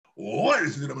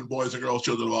Ladies and gentlemen, boys and girls,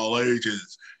 children of all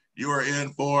ages, you are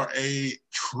in for a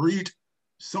treat.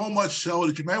 So much so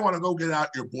that you may want to go get out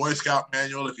your Boy Scout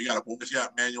manual. If you got a Boy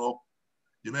Scout manual,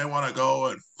 you may want to go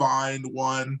and find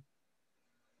one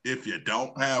if you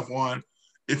don't have one.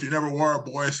 If you never were a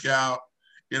Boy Scout,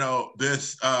 you know,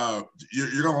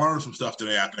 you're going to learn some stuff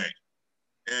today, I think,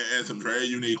 in some very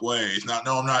unique ways. Now,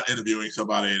 no, I'm not interviewing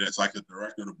somebody that's like the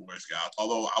director of the Boy Scouts,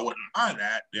 although I wouldn't mind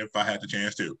that if I had the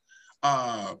chance to.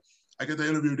 I get to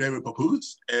interview David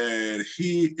Pepose, and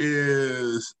he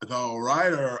is the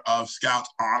writer of Scout's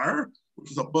Honor,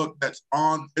 which is a book that's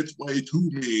on its way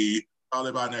to me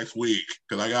probably by next week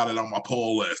because I got it on my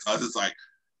pull list. I was just like,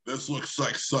 this looks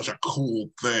like such a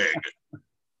cool thing.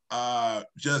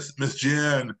 Just Miss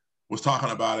Jen was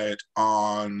talking about it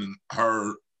on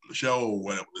her show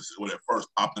when it first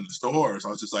popped in the stores. I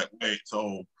was just like, wait,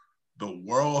 so the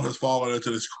world has fallen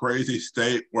into this crazy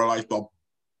state where like the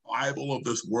Bible of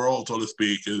this world, so to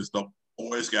speak, is the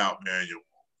Boy Scout manual.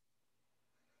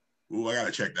 Ooh, I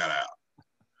gotta check that out.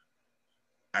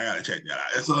 And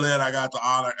so then I got the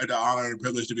honor and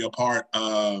privilege to be a part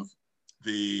of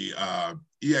the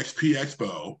EXP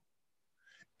Expo.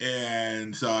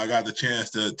 And so I got the chance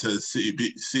to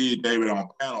see David on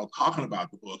panel talking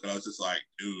about the book. And I was just like,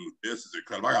 dude, this is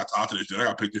incredible. I got to talk to this dude. I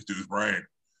got to pick this dude's brain.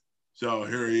 So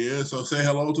here he is. So say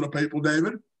hello to the people,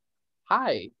 David.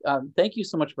 Hi. Thank you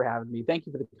so much for having me. Thank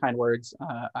you for the kind words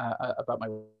about my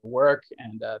work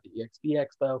and the EXP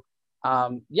Expo.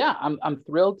 I'm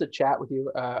thrilled to chat with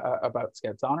you about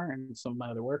Scout's Honor and some of my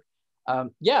other work.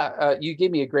 You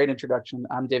gave me a great introduction.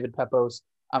 I'm David Pepose.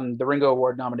 I'm the Ringo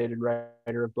Award nominated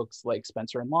writer of books like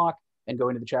Spencer and Locke and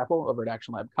Going to the Chapel over at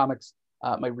Action Lab Comics.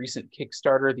 My recent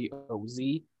Kickstarter, the OZ,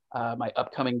 my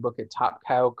upcoming book at Top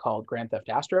Cow called Grand Theft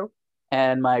Astro,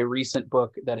 and my recent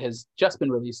book that has just been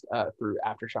released through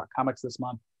Aftershock Comics this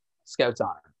month, Scout's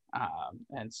Honor.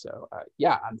 I'm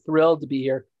thrilled to be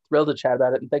here, thrilled to chat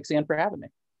about it, and thanks again for having me.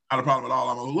 Not a problem at all.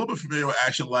 I'm a little bit familiar with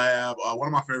Action Lab. One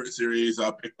of my favorite series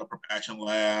I picked up from Action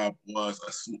Lab was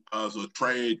a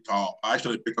trade call. I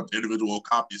actually picked up the individual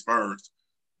copies first,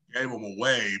 gave them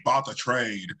away, bought the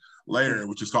trade later,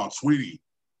 which is called Sweetie.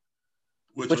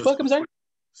 Which book, I'm sorry?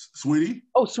 Sweetie.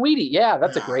 Oh, Sweetie. Yeah,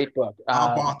 that's a great book.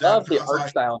 I bought that. Love the art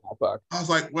style in that book. I was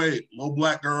like, wait, little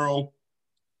black girl,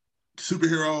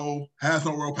 superhero, has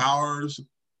no real powers.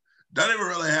 Doesn't even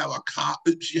really have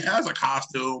she has a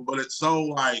costume, but it's so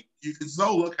like you can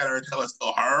so look at her and tell it's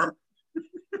still her.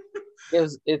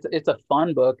 It's a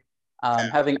fun book.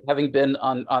 Having been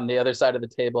on the other side of the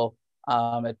table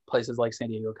at places like San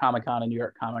Diego Comic-Con and New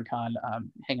York Comic-Con,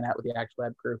 hanging out with the Action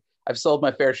Lab crew, I've sold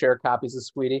my fair share of copies of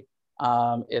Sweetie.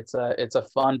 It's a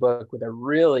fun book with a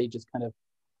really just kind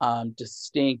of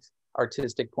distinct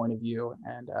artistic point of view,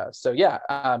 and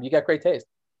you got great taste.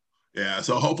 Yeah,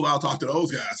 so hopefully I'll talk to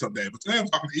those guys someday. But today I'm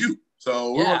talking to you.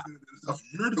 So we're going to do the stuff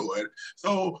you're doing.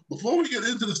 So before we get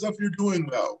into the stuff you're doing,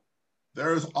 though,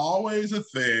 there's always a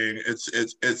thing.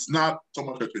 It's not so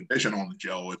much a tradition on the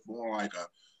show. It's more like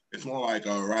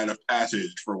a rite of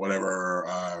passage for whatever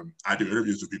I do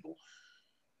interviews with people.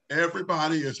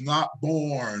 Everybody is not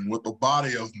born with the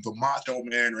body of the Macho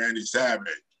Man Randy Savage,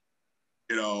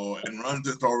 you know, and runs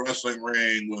into a wrestling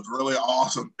ring with really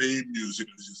awesome theme music.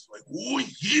 It's just like, oh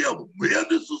yeah, man,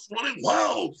 this is running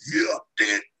wild.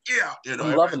 Yeah. You know,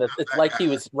 I'm loving this. It's like he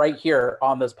was right here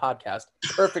on this podcast.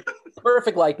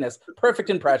 Perfect likeness, perfect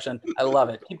impression. I love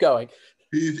it. Keep going.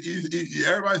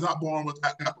 Everybody's not born with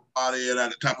that type of body and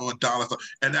that type of intelligence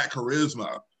and that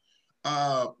charisma.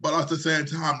 But at the same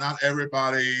time, not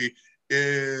everybody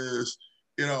is,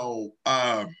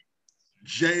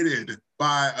 jaded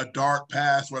by a dark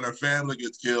past where their family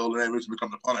gets killed and they become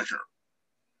the Punisher.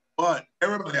 But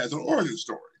everybody has an origin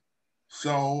story.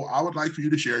 So I would like for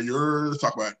you to share yours,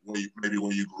 talk about where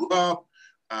you grew up,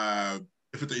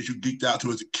 different things you geeked out to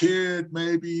as a kid,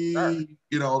 maybe, sure.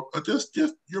 Just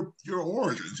your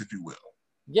origins, if you will.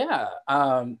 Yeah.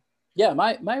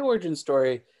 My origin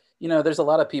story, there's a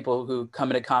lot of people who come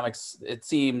into comics, it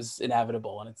seems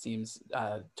inevitable and it seems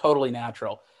totally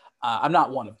natural. I'm not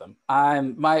one of them.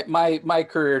 My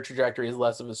career trajectory is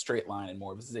less of a straight line and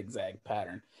more of a zigzag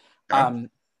pattern. Okay.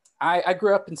 I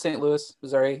grew up in St. Louis,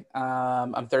 Missouri.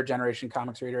 I'm third generation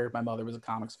comics reader. My mother was a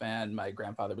comics fan. My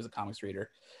grandfather was a comics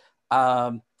reader.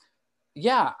 Having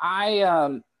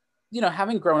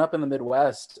grown up in the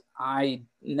Midwest, I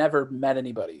never met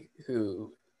anybody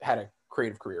who had a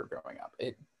creative career growing up.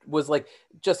 It was like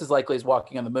just as likely as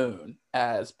walking on the moon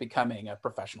as becoming a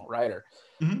professional writer.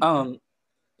 Mm-hmm.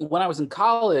 When I was in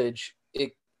college,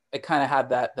 it kind of had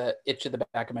that itch at the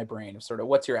back of my brain of sort of,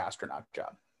 what's your astronaut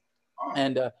job?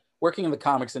 And working in the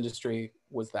comics industry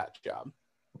was that job.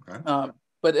 Okay.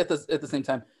 But at the same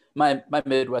time, my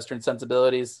Midwestern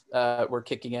sensibilities were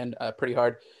kicking in pretty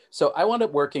hard. So I wound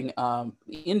up working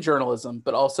in journalism,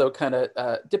 but also kind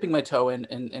of dipping my toe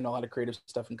in a lot of creative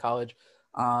stuff in college.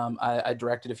 I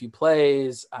directed a few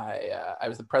plays. I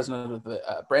was the president of the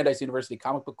Brandeis University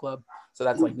Comic Book Club. So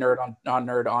that's like nerd on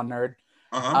nerd on nerd.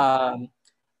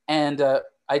 And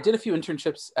I did a few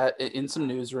internships in some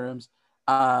newsrooms,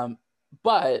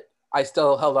 but I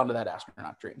still held on to that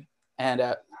astronaut dream.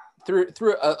 And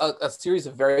through a series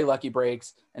of very lucky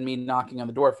breaks and me knocking on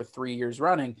the door for 3 years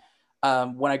running,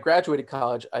 when I graduated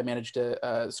college, I managed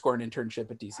to score an internship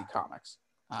at DC Comics.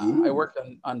 I worked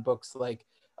on books like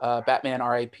Batman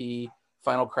R.I.P.,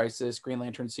 Final Crisis, Green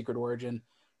Lantern Secret Origin.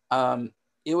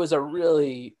 It was a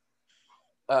really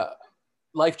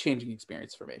life-changing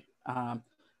experience for me.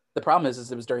 The problem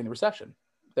is it was during the recession.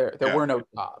 There were no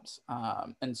jobs.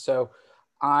 And so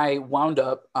I wound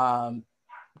up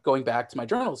going back to my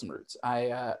journalism roots.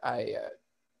 I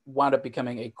wound up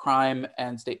becoming a crime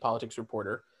and state politics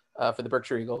reporter for the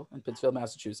Berkshire Eagle in Pittsfield,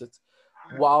 Massachusetts,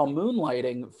 while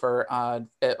moonlighting for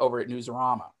over at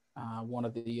Newsarama. One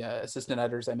of the assistant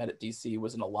editors I met at DC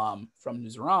was an alum from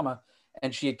Newsarama,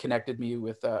 and she had connected me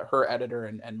with her editor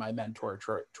and my mentor,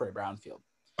 Troy Brownfield.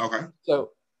 Okay.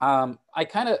 So I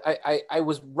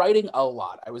was writing a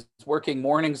lot. I was working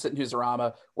mornings at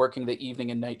Newsarama, working the evening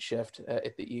and night shift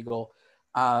at the Eagle,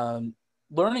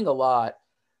 learning a lot,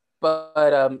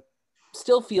 but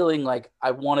still feeling like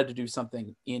I wanted to do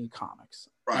something in comics.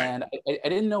 Right. And I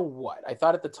didn't know what. I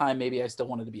thought at the time maybe I still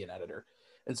wanted to be an editor.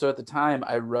 And so at the time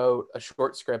I wrote a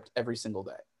short script every single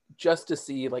day just to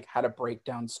see like how to break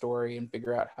down story and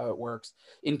figure out how it works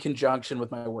in conjunction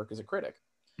with my work as a critic.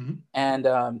 Mm-hmm.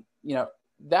 And,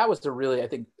 that was a really, I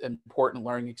think, important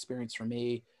learning experience for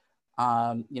me,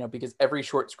 because every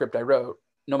short script I wrote,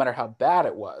 no matter how bad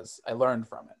it was, I learned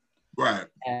from it. Right.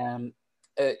 And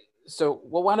so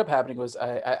what wound up happening was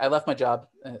I left my job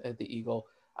at the Eagle.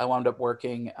 I wound up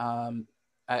working.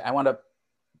 I wound up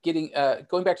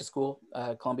going back to school,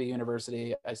 Columbia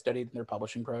University. I studied in their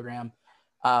publishing program.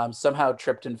 Somehow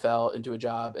tripped and fell into a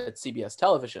job at CBS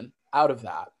Television out of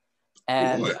that.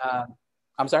 And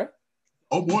I'm sorry?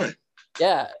 Oh boy.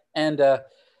 Yeah. And, that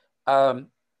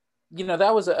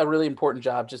was a really important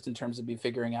job just in terms of me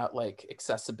figuring out like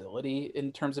accessibility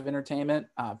in terms of entertainment,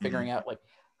 figuring out like,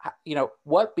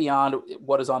 what beyond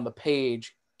what is on the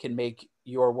page can make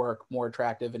your work more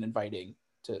attractive and inviting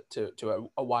to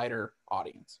a wider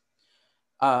audience.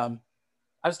 I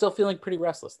was still feeling pretty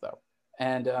restless though.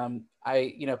 And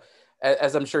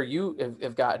as I'm sure you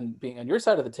have gotten being on your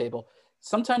side of the table,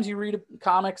 sometimes you read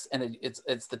comics and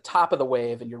it's the top of the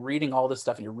wave and you're reading all this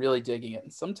stuff and you're really digging it.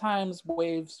 And sometimes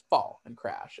waves fall and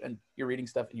crash and you're reading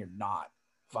stuff and you're not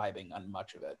vibing on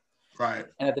much of it. Right.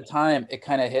 And at the time it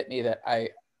kind of hit me that I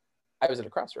was at a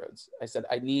crossroads. I said,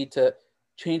 I need to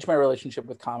change my relationship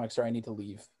with comics or I need to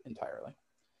leave entirely.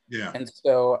 Yeah. And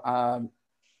so,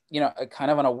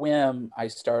 kind of on a whim, I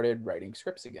started writing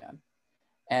scripts again.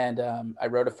 And I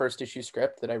wrote a first issue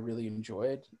script that I really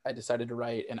enjoyed. I decided to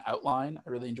write an outline. I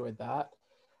really enjoyed that.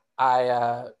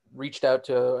 I reached out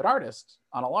to an artist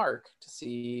on a lark to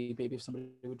see maybe if somebody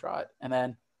would draw it. And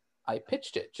then I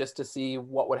pitched it just to see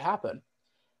what would happen.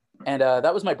 And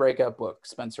that was my breakout book,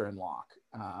 Spencer and Locke.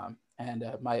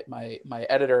 My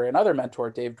editor and other mentor,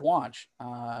 Dave Dwanch,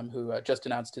 who just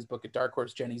announced his book at Dark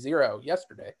Horse, Jenny Zero,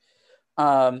 yesterday.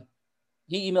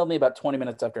 He emailed me about 20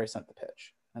 minutes after I sent the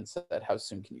pitch and said, how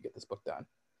soon can you get this book done?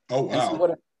 Oh, wow. And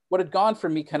so what had gone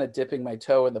from me kind of dipping my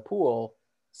toe in the pool,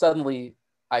 suddenly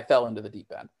I fell into the deep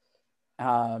end.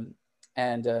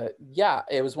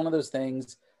 It was one of those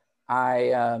things.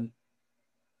 It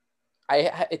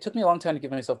took me a long time to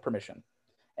give myself permission.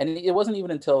 And it wasn't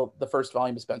even until the first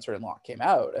volume of Spencer and Locke came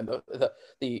out and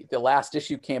the last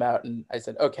issue came out and I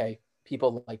said, okay,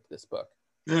 people like this book.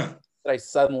 Yeah. That I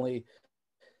suddenly,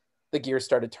 the gears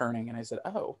started turning and I said,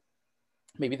 oh,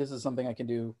 maybe this is something I can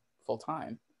do full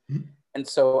time. Mm-hmm. And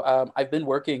so I've been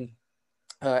working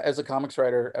as a comics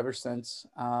writer ever since.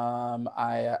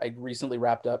 I recently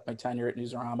wrapped up my tenure at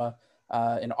Newsarama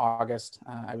in August.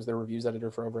 I was their reviews editor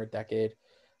for over a decade.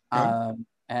 And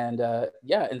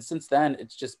since then,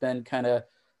 it's just been kind of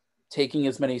taking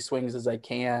as many swings as I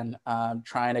can,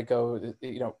 trying to go,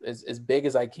 as big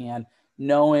as I can,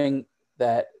 knowing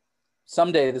that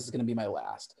someday this is going to be my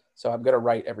last. So I'm going to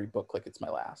write every book like it's my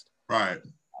last. Right.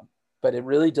 But it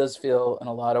really does feel in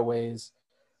a lot of ways,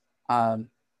 I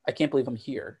can't believe I'm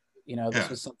here. This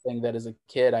was something that as a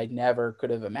kid, I never could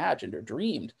have imagined or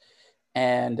dreamed.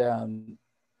 And in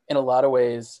a lot of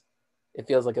ways, it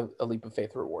feels like a leap of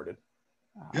faith rewarded.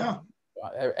 Yeah.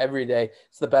 every day.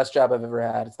 It's the best job I've ever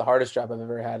had. It's the hardest job I've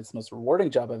ever had. It's the most rewarding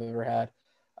job I've ever had.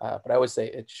 But I always say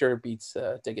it sure beats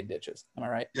digging ditches. Am I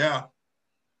right? Yeah,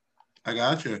 I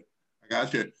got you. I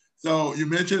got you. So you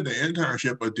mentioned the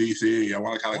internship with DC. I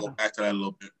want to kind of go back to that a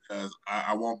little bit because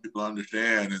I want people to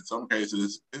understand. In some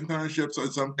cases, internships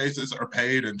in some cases are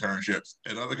paid internships.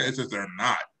 In other cases, they're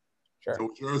not. Sure.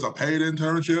 So yours a paid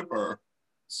internship or?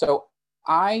 So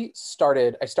I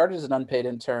started as an unpaid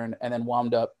intern and then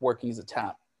wound up working as a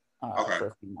temp Okay. for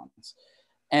a few months.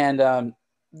 And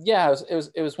yeah,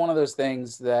 it was one of those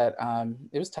things that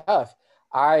it was tough.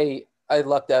 I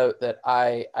lucked out that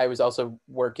I was also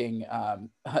working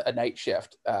a night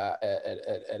shift at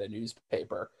a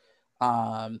newspaper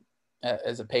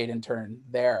as a paid intern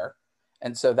there,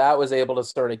 and so that was able to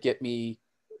sort of get me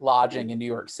lodging in New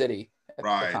York City at the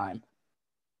Right. time.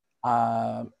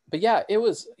 But yeah, it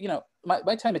was, you know,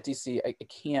 my time at DC, I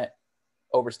can't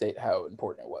overstate how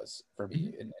important it was for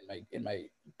me in my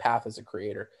path as a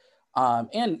creator.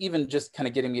 And even just kind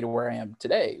of getting me to where I am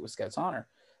today with Scouts Honor.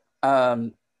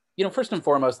 You know, first and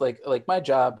foremost, like my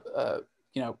job,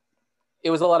 you know,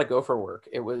 it was a lot of gopher work.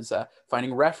 It was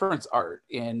finding reference art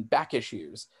in back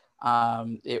issues.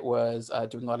 It was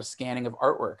doing a lot of scanning of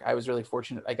artwork. I was really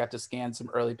fortunate. I got to scan some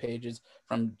early pages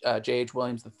from J.H.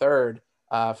 Williams III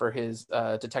for his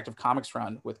Detective Comics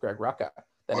run with Greg Rucka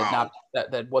that Wow. had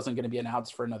not that wasn't going to be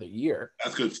announced for another year.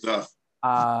 That's good stuff.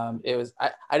 It was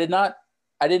I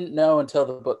didn't know until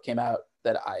the book came out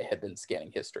that I had been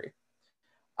scanning history.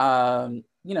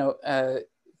 You know,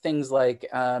 things like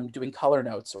doing color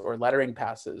notes or lettering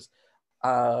passes.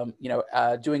 You know,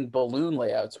 doing balloon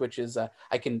layouts, which is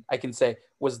I can say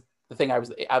was the thing I was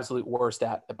the absolute worst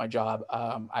at my job.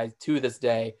 I to this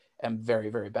day am very,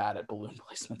 very bad at balloon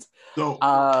placements. So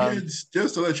kids,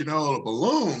 just to let you know, the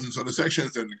balloons are the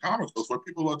sections in the comic books where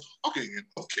people are talking in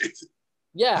those cases.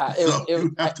 Yeah, so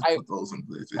you have to put those in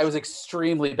places. I was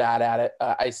extremely bad at it.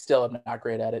 I still am not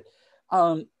great at it.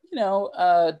 You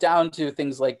know, down to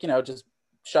things like, you know, just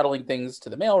shuttling things to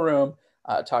the mailroom,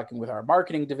 talking with our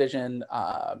marketing division.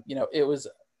 You know, it was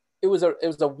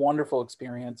a wonderful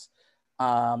experience.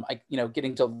 You know,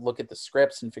 getting to look at the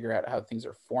scripts and figure out how things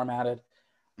are formatted.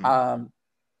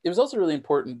 It was also really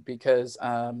important because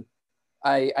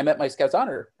I met my Scouts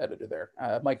Honor editor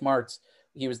there, Mike Martz.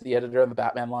 He was the editor of the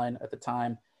Batman line at the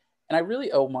time, and I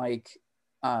really owe Mike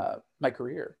my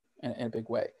career in a big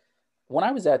way. When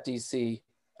I was at DC,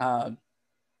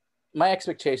 my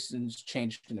expectations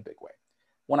changed in a big way.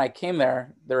 When I came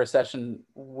there, the recession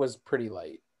was pretty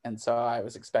light, and so I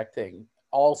was expecting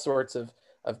all sorts of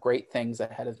great things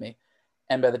ahead of me.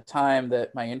 And by the time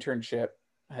that my internship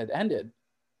had ended,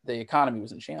 the economy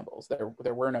was in shambles.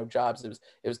 There were no jobs. It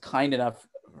was kind enough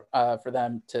for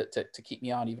them to keep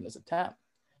me on even as a temp.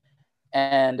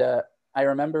 And I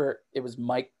remember it was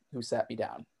Mike who sat me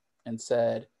down and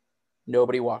said,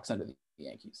 "Nobody walks under the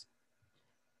Yankees."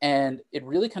 And it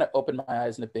really kind of opened my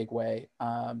eyes in a big way.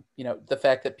 You know, the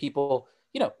fact that people,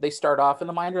 you know, they start off in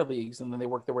the minor leagues and then they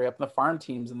work their way up in the farm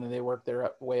teams and then they work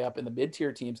their way up in the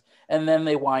mid-tier teams and then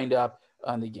they wind up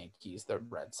on the Yankees, the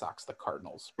Red Sox, the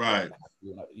Cardinals. Right.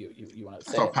 You want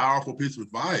to say that's a powerful piece of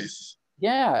advice.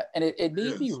 Yeah, and it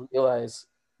made me realize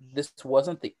this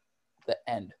wasn't the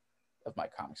end of my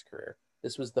comics career.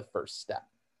 This was the first step.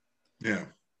 Yeah.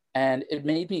 And it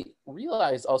made me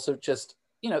realize also just,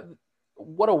 you know,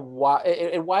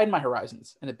 it widened my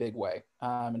horizons in a big way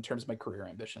in terms of my career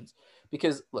ambitions.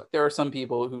 Because look, there are some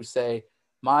people who say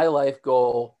my life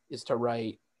goal is to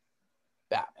write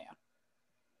Batman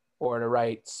or to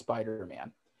write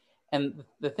Spider-Man. And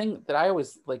the thing that I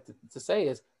always like to say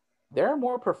is there are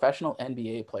more professional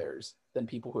NBA players than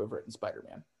people who have written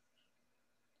Spider-Man.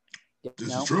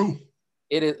 This is true.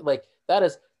 It is like that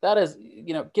is,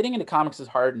 you know, getting into comics is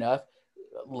hard enough.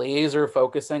 Laser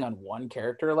focusing on one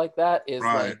character like that is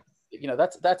like, you know,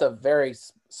 that's a very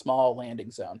small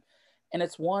landing zone. And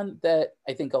it's one that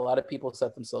I think a lot of people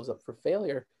set themselves up for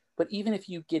failure. But even if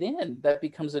you get in, that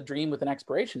becomes a dream with an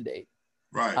expiration date.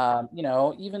 Right. You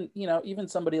know, even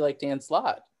somebody like Dan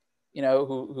Slott, you know,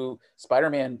 who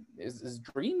Spider-Man is his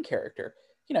dream character,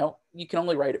 you know, you can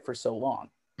only write it for so long.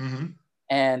 Mm-hmm.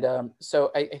 And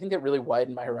so I think it really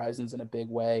widened my horizons in a big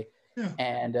way. Yeah.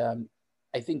 And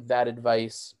I think that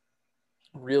advice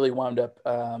really wound up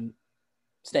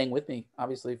staying with me,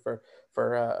 obviously, for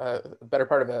a better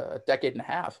part of a decade and a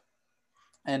half.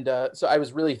 And so I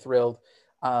was really thrilled,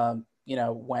 you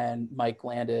know, when Mike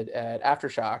landed at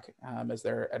Aftershock as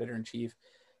their editor-in-chief.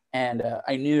 And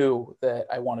I knew that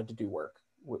I wanted to do work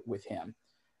with him.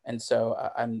 And so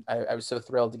I was so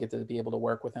thrilled to get to be able to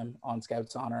work with him on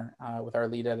Scouts Honor with our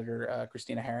lead editor,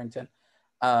 Christina Harrington.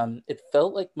 it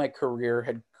felt like my career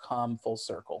had come full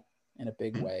circle in a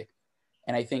big way.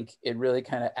 And I think it really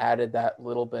kind of added that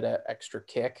little bit of extra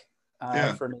kick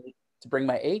Yeah. for me to bring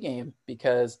my A game,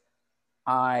 because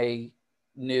I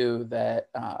knew that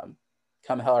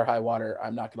come hell or high water,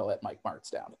 I'm not going to let Mike Martz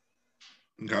down.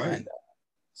 Okay. And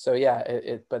so yeah,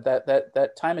 but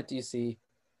that time at DC,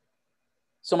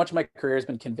 so much of my career has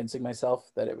been convincing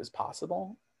myself that it was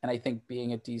possible, and I think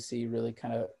being at DC really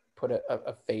kind of put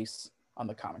a face on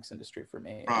the comics industry for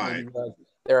me. It made Right. me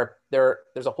realize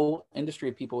there's a whole industry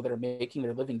of people that are making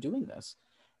their living doing this,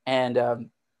 and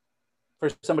for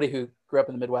somebody who grew up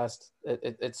in the Midwest,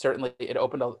 it certainly it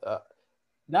opened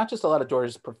not just a lot of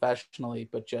doors professionally,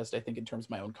 but just I think in terms of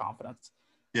my own confidence,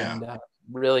 Yeah. and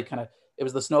really kind of it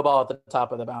was the snowball at the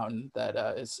top of the mountain that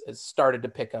is started to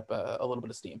pick up a little bit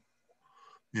of steam.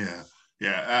 Yeah.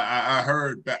 Yeah. I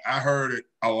heard it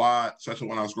a lot, especially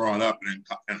when I was growing up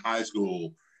in high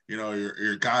school. You know,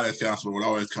 your guidance counselor would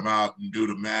always come out and do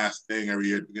the math thing every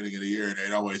year at the beginning of the year. And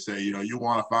they'd always say, you know, you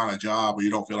want to find a job where you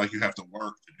don't feel like you have to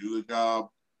work to do the job.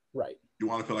 Right. You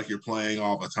want to feel like you're playing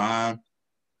all the time.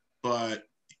 But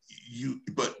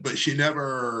but she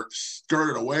never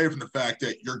skirted away from the fact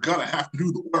that you're gonna have to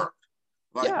do the work.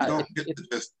 Like you don't get to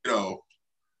just, you know.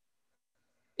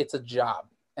 It's a job.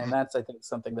 And that's, I think,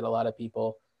 something that a lot of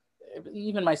people,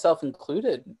 even myself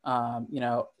included, you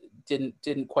know,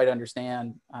 didn't quite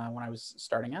understand when I was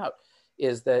starting out,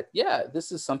 is that, yeah,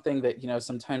 this is something that, you know,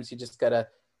 sometimes you just got to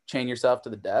chain yourself to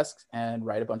the desk and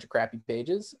write a bunch of crappy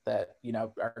pages that, you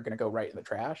know, are going to go right in the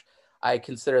trash. I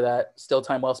consider that still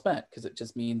time well spent, because it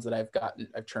just means that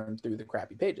I've churned through the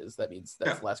crappy pages. That means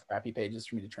that's less crappy pages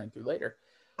for me to churn through later.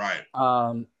 Right.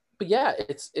 But yeah,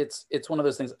 it's one of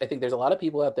those things. I think there's a lot of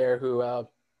people out there who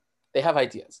they have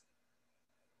ideas.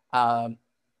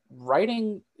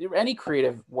 Writing any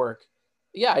creative work,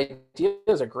 yeah,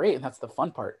 ideas are great, and that's the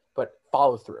fun part. But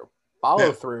follow through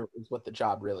is what the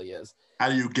job really is. How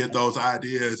do you get those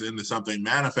ideas into something,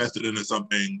 manifested into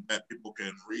something that people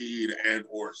can read and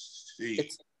or see?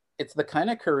 It's the kind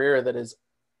of career that is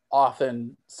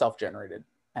often self-generated,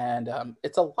 and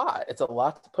it's a lot. It's a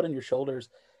lot to put on your shoulders.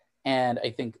 And I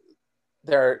think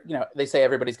you know, they say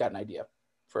everybody's got an idea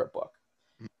for a book,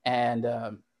 and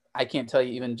I can't tell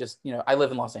you, even just, you know, I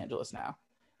live in Los Angeles now,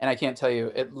 and I can't tell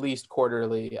you, at least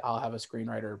quarterly, I'll have a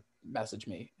screenwriter message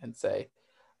me and say,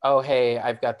 oh, hey,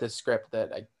 I've got this script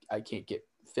that I can't get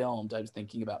filmed. I was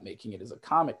thinking about making it as a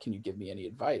comic. Can you give me any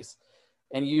advice?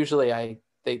 And usually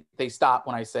they stop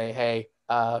when I say, hey,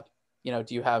 you know,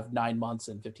 do you have 9 months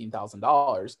and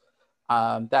 $15,000?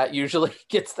 That usually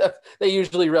gets them. They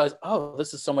usually realize, oh,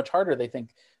 this is so much harder. They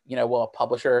think, you know, well, a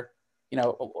publisher, you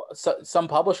know, some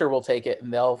publisher will take it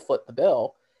and they'll foot the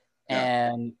bill. Yeah.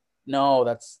 And no,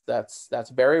 that's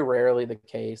very rarely the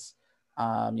case.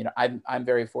 You know, I'm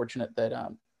very fortunate that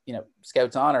you know,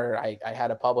 Scout's Honor, I had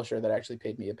a publisher that actually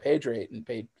paid me a page rate and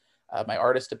paid my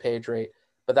artist a page rate.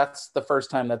 But that's the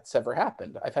first time that's ever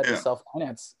happened. I've had to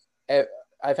self-finance.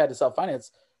 I've had to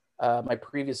self-finance my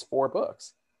previous 4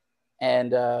 books.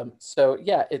 And so,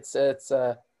 yeah, it's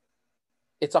a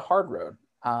hard road.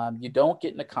 You don't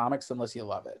get into comics unless you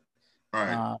love it.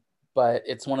 Right. But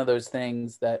it's one of those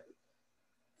things that,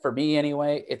 for me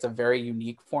anyway, it's a very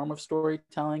unique form of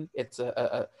storytelling. It's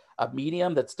a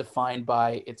medium that's defined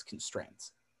by its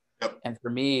constraints. Yep. And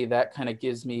for me, that kind of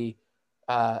gives me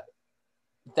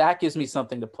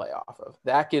something to play off of.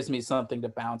 That gives me something to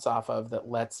bounce off of, that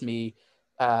lets me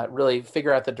really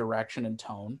figure out the direction and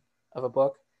tone of a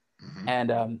book. Mm-hmm.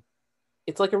 And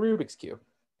it's like a Rubik's Cube.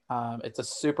 It's a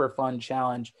super fun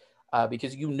challenge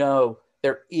because, you know,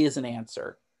 there is an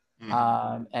answer.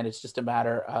 Mm-hmm. And it's just a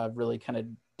matter of really kind of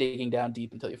digging down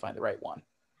deep until you find the right one.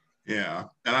 Yeah.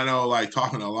 And I know, like,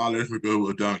 talking to a lot of different people who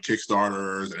have done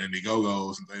Kickstarters and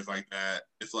Indiegogos and things like that,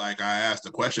 it's like I ask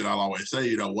the question, I'll always say,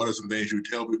 you know, what are some things you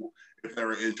tell people if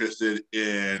they're interested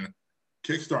in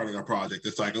kickstarting a project?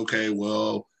 It's like, okay,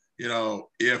 well, you know,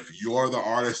 if you're the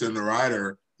artist and the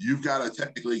writer, you've got to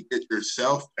technically get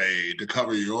yourself paid to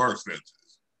cover your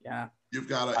expenses. Yeah. You've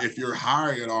got to, if you're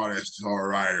hiring an artist or a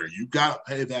writer, you've got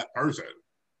to pay that person.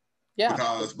 Yeah.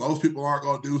 Because most people aren't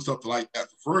going to do something like that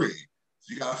for free.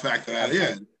 So you got to factor that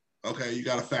in. Okay, you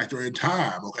got to factor in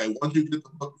time. Okay, once you get the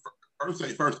book,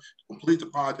 first, complete the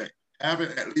project. Have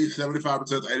it at least 75%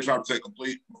 to 85%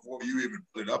 complete before you even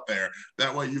put it up there.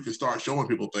 That way you can start showing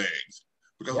people things.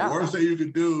 Because the worst thing you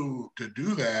can do to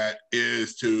do that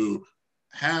is to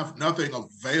have nothing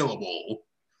available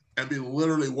and be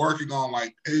literally working on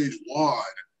like page 1,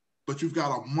 but you've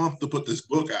got a month to put this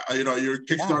book out. You know, you're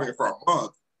kickstarting it for a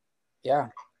month. Yeah,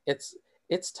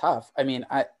 it's tough. I mean,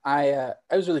 I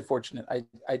was really fortunate.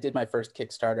 I did my first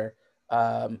Kickstarter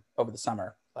over the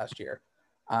summer last year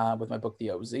with my book,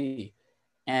 The OZ.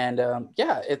 And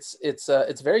yeah,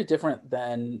 it's very different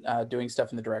than doing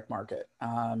stuff in the direct market.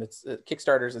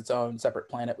 Kickstarter's its own separate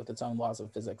planet with its own laws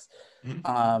of physics.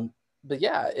 Mm-hmm. But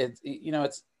yeah,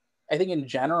 it's I think in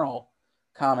general,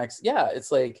 comics, yeah,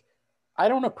 it's like I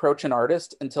don't approach an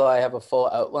artist until I have a full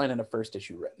outline and a first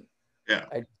issue written. Yeah.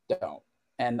 I don't.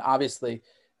 And obviously,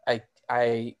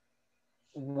 I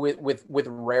with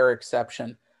rare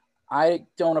exception, I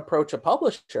don't approach a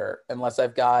publisher unless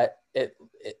I've got it.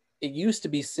 It used to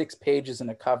be 6 pages and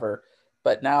a cover,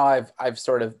 but now I've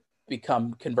sort of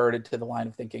become converted to the line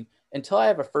of thinking until I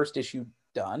have a first issue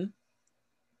done,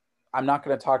 I'm not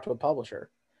going to talk to a publisher.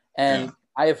 Yeah. And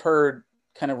I have heard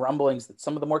kind of rumblings that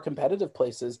some of the more competitive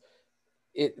places,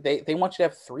 they want you to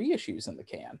have 3 issues in the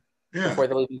can Yeah. before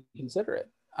they'll even consider it.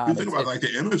 You think about like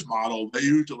the image model, they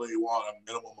usually want a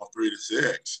minimum of 3 to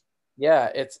 6.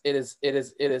 Yeah, it is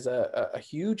a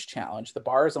huge challenge. The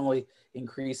bar is only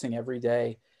increasing every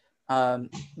day, but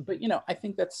I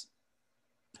think that's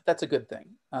a good thing.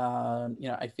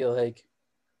 I feel like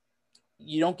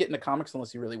you don't get into comics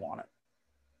unless you really want it,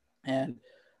 and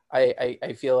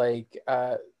I feel like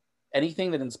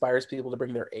anything that inspires people to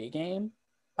bring their A game,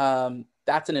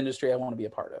 that's an industry I want to be a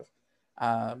part of.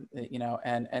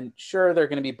 And sure, there are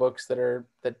going to be books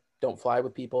that don't fly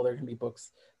with people. There can be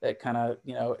books that kind of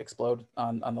explode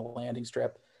on the landing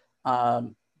strip.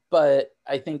 But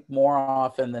I think more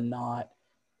often than not,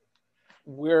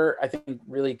 we're I think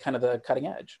really kind of the cutting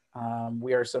edge.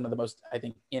 We are some of the most I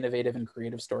think innovative and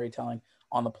creative storytelling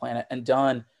on the planet, and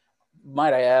done,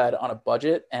 might I add, on a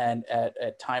budget and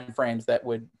at time frames that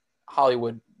would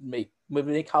make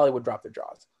Hollywood drop their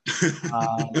jaws.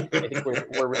 I think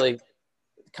we're really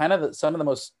kind of some of the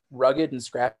most rugged and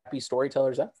scrappy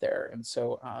storytellers out there. And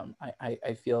so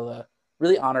I feel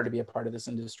really honored to be a part of this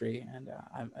industry. And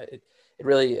it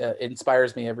really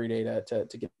inspires me every day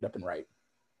to get up and write.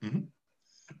 Mm-hmm.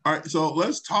 All right. So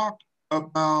let's talk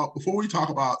about, before we talk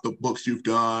about the books you've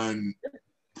done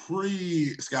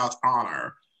pre-Scout's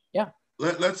Honor, Yeah.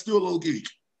 Let's do a little geek.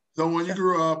 So when you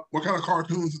grew up, what kind of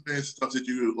cartoons and things, stuff did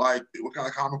you like? What kind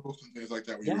of comic books and things like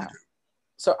that were you into?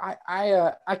 So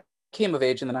I came of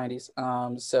age in the 90s.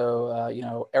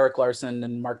 Eric Larson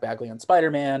and Mark Bagley on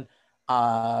Spider-Man,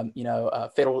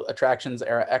 Fatal Attractions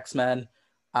era X-Men,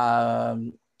 Death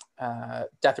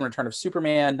and Return of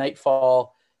Superman,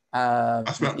 Nightfall.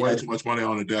 I spent way too much money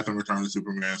on the Death and Return of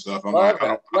Superman stuff. Love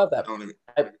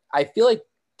that. I feel like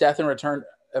Death and Return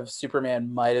of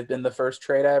Superman might have been the first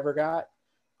trade I ever got.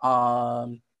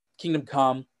 Kingdom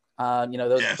Come,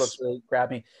 those books really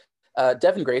grabbed me.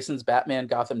 Devin Grayson's Batman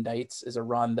Gotham Knights is a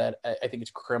run that I think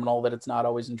it's criminal that it's not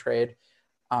always in trade.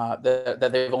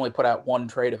 That they've only put out 1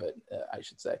 trade of it, I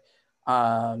should say.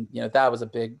 That was a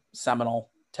big seminal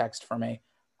text for me,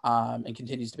 and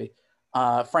continues to be.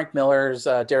 Frank Miller's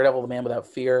Daredevil, the Man Without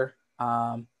Fear.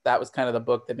 That was kind of the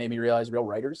book that made me realize real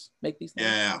writers make these things.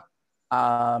 Yeah.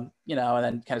 And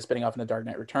then kind of spinning off into Dark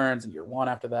Knight Returns and Year One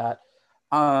after that.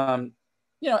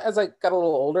 As I got a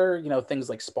little older, things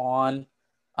like Spawn,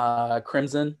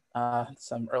 Crimson,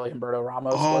 some early Humberto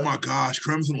Ramos. Oh my gosh,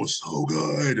 Crimson was so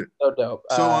good. So dope.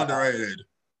 So underrated.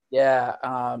 Yeah.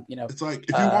 It's like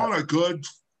if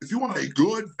you want a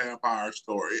good vampire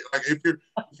story, like if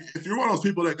you're one of those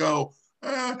people that go,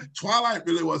 Twilight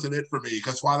really wasn't it for me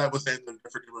because Twilight was in a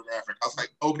different demographic. I was like,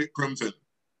 okay, Crimson.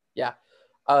 Yeah.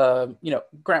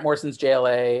 Grant Morrison's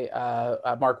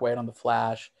JLA, Mark Waid on The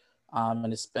Flash,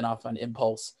 and his spinoff on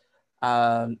Impulse.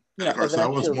 Of course, that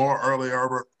was more early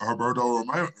Roberto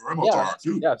Ramos art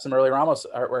too. Yeah, some early Ramos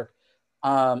artwork.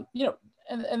 And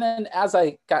then as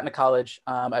I got into college,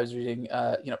 I was reading,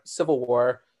 Civil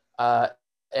War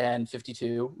and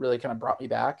 52 really kind of brought me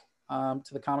back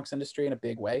to the comics industry in a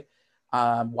big way.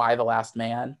 Why the Last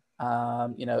Man?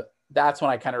 That's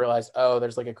when I kind of realized,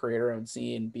 there's like a creator-owned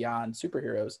scene beyond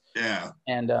superheroes. Yeah.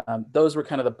 And those were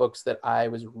kind of the books that I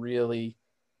was really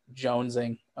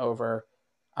jonesing over.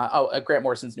 Grant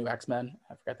Morrison's New X-Men.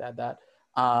 I forgot to add that.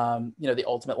 The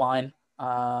Ultimate line.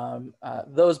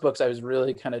 Those books I was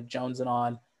really kind of jonesing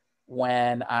on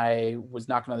when I was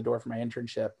knocking on the door for my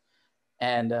internship.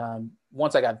 And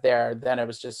once I got there, then it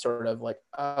was just sort of like,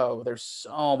 there's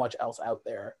so much else out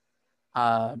there.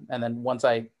 And then once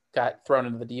I got thrown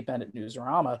into the deep end at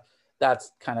Newsarama,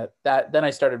 that's kind of that. Then I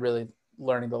started really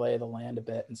learning the lay of the land a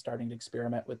bit and starting to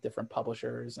experiment with different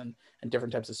publishers and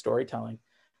different types of storytelling.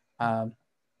 But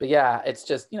yeah, it's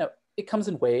just, it comes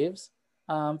in waves,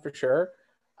 for sure.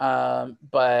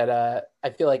 But I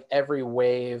feel like every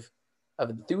wave of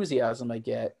enthusiasm I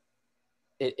get,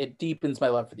 it deepens my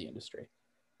love for the industry.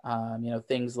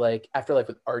 Things like Afterlife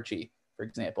with Archie, for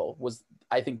example, was,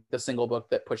 I think, the single book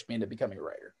that pushed me into becoming a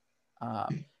writer.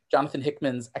 Jonathan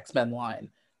Hickman's X-Men line.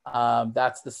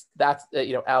 That's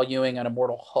Al Ewing on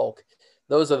Immortal Hulk.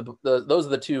 Those are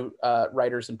the two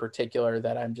writers in particular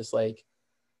that I'm just like,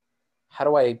 how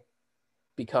do I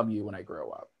become you when I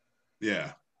grow up?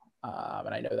 Yeah.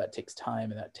 And I know that takes time,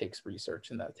 and that takes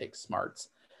research, and that takes smarts.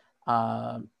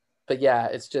 But yeah,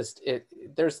 it's just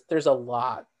there's a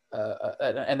lot,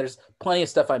 and there's plenty of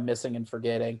stuff I'm missing and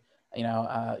forgetting.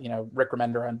 Rick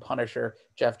Remender on Punisher,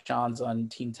 Jeff Johns on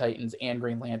Teen Titans and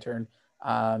Green Lantern.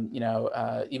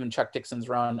 Even Chuck Dixon's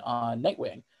run on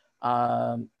Nightwing.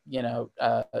 JMS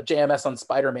on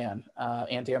Spider-Man,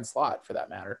 and Dan Slott for that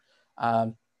matter.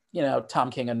 Tom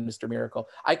King and Mr. Miracle.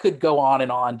 I could go on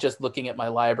and on just looking at my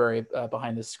library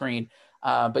behind the screen.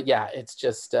 But yeah, it's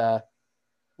just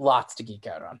lots to geek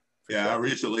out on. Yeah,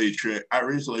 sure. I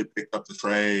recently picked up the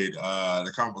trade,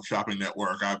 the Comic Book Shopping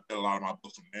Network. I get a lot of my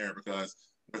books from there because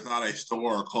there's not a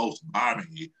store close by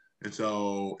me. And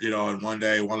so, and one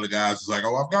day one of the guys was like,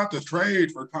 "Oh, I've got the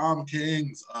trade for Tom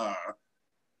King's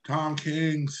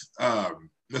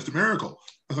Mr. Miracle."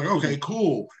 I was like, "Okay,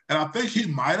 cool." And I think he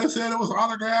might have said it was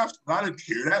autographed, but I didn't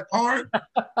hear that part.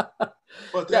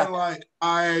 But then,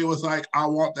 I was like, I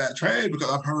want that trade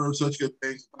because I've heard such good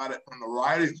things about it from the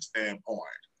writing standpoint.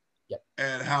 Yep.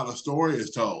 And how the story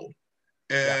is told.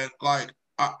 And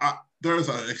there's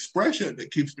an expression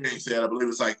that keeps being said. I believe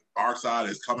it's like "Dark Side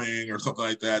is coming" or something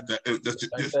like that. That just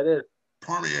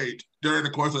permeate during the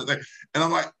course of the thing. And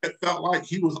I'm like, it felt like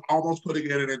he was almost putting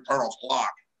in an internal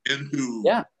clock into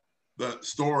the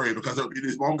story, because there would be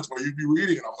these moments where you'd be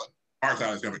reading and I was like, "Dark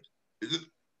Side is coming." Is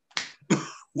it?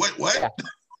 Wait, what?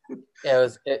 Yeah,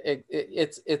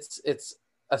 it's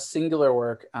a singular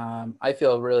work. I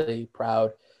feel really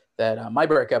proud that my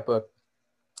breakout book,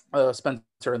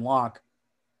 Spencer and Locke,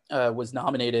 was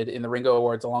nominated in the Ringo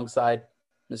Awards alongside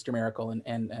Mr. Miracle,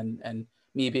 and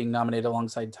me being nominated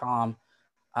alongside Tom.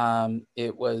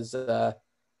 It was I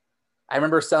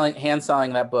remember hand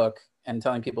selling that book and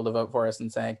telling people to vote for us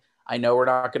and saying, "I know we're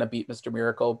not going to beat Mr.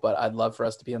 Miracle, but I'd love for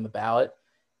us to be on the ballot,"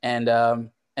 and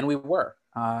we were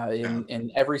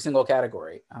in every single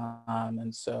category,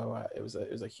 and so it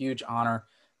was a huge honor.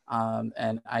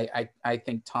 And I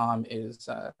think Tom is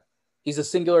he's a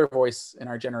singular voice in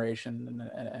our generation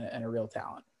and a real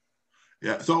talent.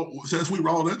 Yeah. So since we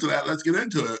rolled into that, let's get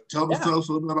into it. Tell us a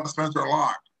little bit about Spencer and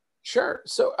Locke. Sure.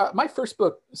 So my first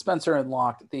book, Spencer and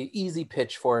Locke, the easy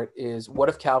pitch for it is, what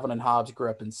if Calvin and Hobbes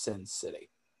grew up in Sin City?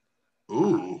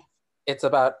 Ooh. It's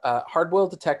about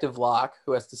hard-boiled detective Locke,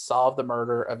 who has to solve the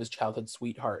murder of his childhood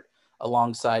sweetheart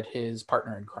alongside his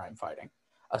partner in crime fighting,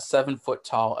 a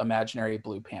 7-foot-tall imaginary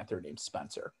Blue Panther named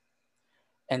Spencer.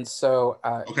 And so,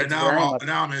 okay, now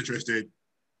I'm interested.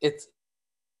 It's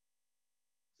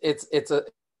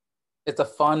a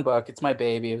fun book. It's my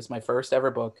baby. It was my first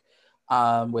ever book,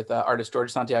 with artist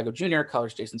George Santiago Jr.,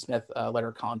 colors Jason Smith,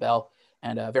 letter Colin Bell,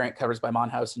 and variant covers by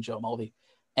Monhouse and Joe Mulvey.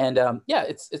 And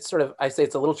it's sort of, I say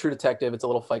it's a little True Detective, it's a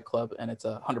little Fight Club, and it's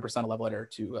 100% a love letter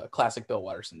to classic Bill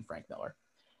Watterson, Frank Miller.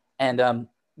 And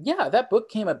that book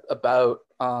came about.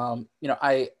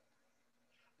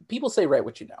 People say write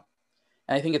what you know,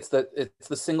 and I think it's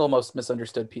the single most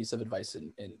misunderstood piece of advice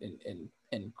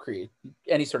in create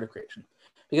any sort of creation,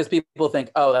 because people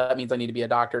think, oh, that means I need to be a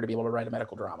doctor to be able to write a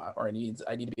medical drama, or I need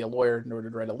to be a lawyer in order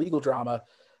to write a legal drama.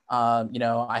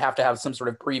 I have to have some sort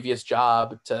of previous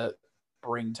job to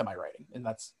bring to my writing. And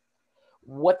that's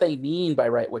what they mean by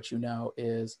write what you know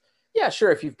is, yeah,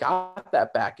 sure, if you've got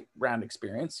that background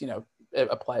experience,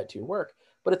 apply it to your work.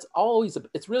 But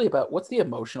it's really about what's the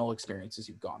emotional experiences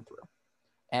you've gone through.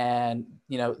 And,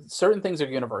 certain things are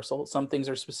universal. Some things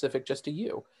are specific just to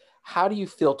you. How do you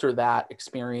filter that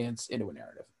experience into a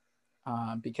narrative?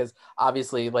 Because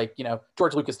obviously,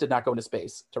 George Lucas did not go into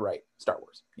space to write Star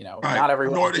Wars. Right. Not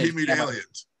everyone. Nor did he meet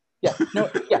aliens.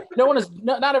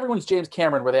 Not everyone's James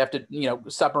Cameron, where they have to,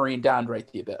 submarine down to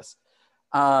write the abyss.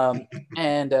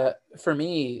 And for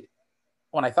me,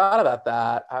 when I thought about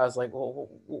that, I was like, well,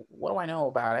 what do I know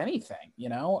about anything?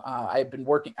 I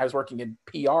was working in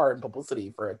PR and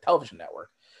publicity for a television network.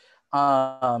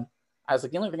 I was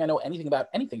like, the only thing I know anything about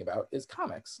is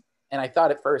comics. And I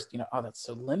thought at first, oh, that's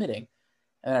so limiting.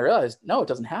 And I realized, no, it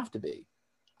doesn't have to be.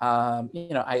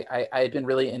 I had been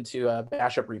really into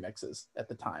mashup remixes at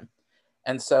the time.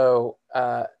 And so,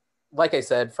 like I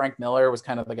said, Frank Miller was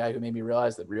kind of the guy who made me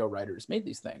realize that real writers made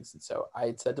these things. And so I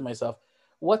had said to myself,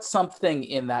 what's something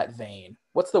in that vein?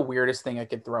 What's the weirdest thing I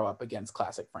could throw up against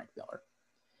classic Frank Miller?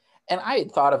 And I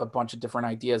had thought of a bunch of different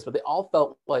ideas, but they all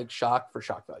felt like shock for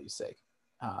shock value's sake.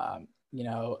 And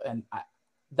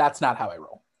that's not how I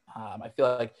roll. I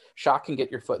feel like shock can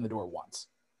get your foot in the door once.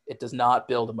 It does not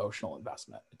build emotional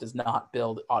investment. It does not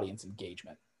build audience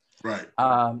engagement. Right.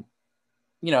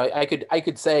 I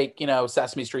could say,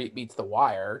 Sesame Street beats The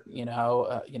Wire,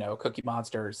 Cookie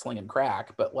Monster slinging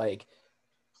crack, but like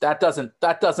that doesn't,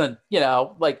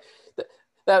 like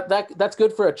that's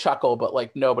good for a chuckle, but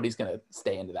like nobody's gonna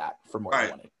stay into that for more than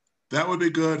 20. That would be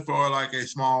good for like a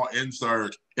small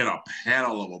insert in a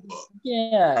panel of a book.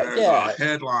 Yeah, there's a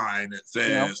headline that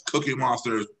says Cookie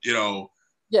Monster,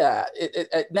 Yeah.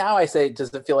 Now I say,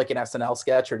 does it feel like an SNL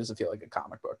sketch or does it feel like a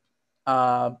comic book?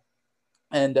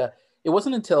 And it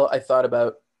wasn't until I thought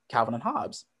about Calvin and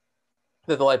Hobbes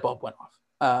that the light bulb went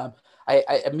off.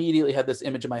 I immediately had this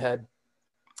image in my head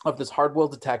of this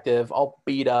hard-boiled detective all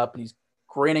beat up, and he's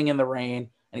grinning in the rain,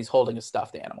 and he's holding a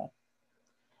stuffed animal.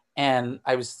 And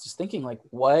I was just thinking, like,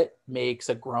 what makes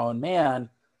a grown man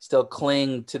still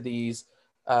cling to these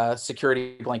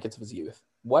security blankets of his youth?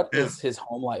 What is his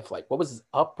home life like? What was his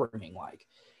upbringing like?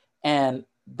 And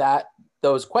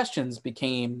those questions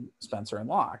became Spencer and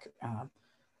Locke.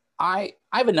 I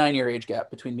have a 9-year age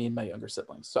gap between me and my younger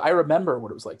siblings, so I remember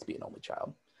what it was like to be an only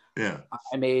child. Yeah,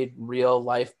 I made real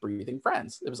life breathing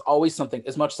friends. It was always something.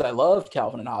 As much as I loved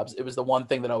Calvin and Hobbes, it was the one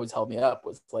thing that always held me up.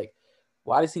 Was like,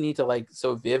 why does he need to like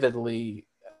so vividly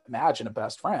imagine a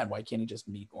best friend? Why can't he just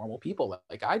meet normal people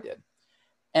like I did?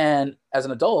 And as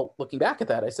an adult, looking back at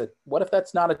that, I said, what if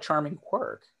that's not a charming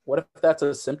quirk? What if that's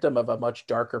a symptom of a much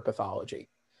darker pathology?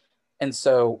 And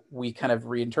so we kind of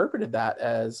reinterpreted that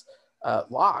as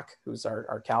Locke, who's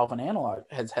our Calvin analog,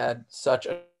 has had such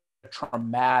a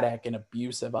traumatic and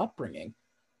abusive upbringing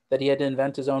that he had to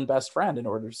invent his own best friend in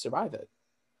order to survive it.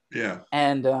 Yeah.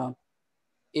 And that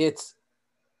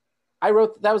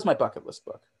was my bucket list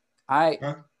book.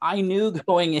 I knew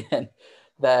going in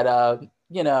that,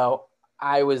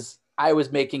 I was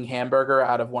making hamburger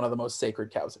out of one of the most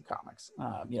sacred cows in comics.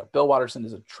 Bill Watterson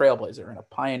is a trailblazer and a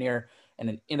pioneer and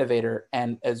an innovator,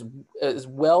 and as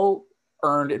well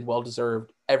earned and well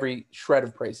deserved every shred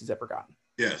of praise he's ever gotten.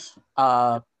 Yes.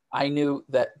 I knew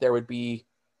that there would be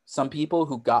some people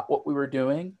who got what we were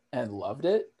doing and loved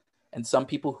it, and some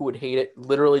people who would hate it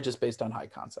literally just based on high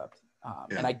concept.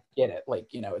 And I get it.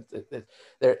 Like,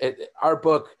 our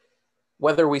book,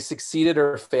 whether we succeeded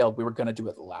or failed, we were going to do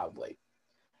it loudly.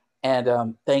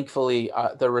 And thankfully,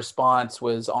 the response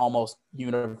was almost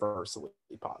universally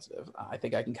positive. I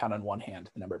think I can count on one hand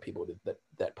the number of people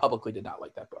that publicly did not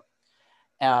like that book,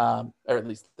 or at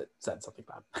least that said something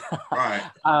bad. Right.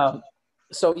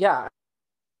 So yeah,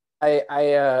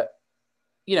 it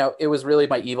was really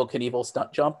my Evel Knievel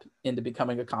stunt jump into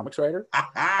becoming a comics writer.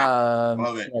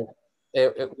 Love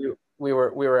it. We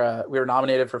were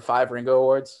nominated for 5 Ringo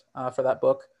Awards for that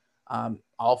book.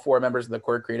 All 4 members of the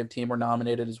core creative team were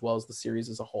nominated, as well as the series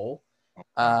as a whole.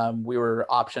 We were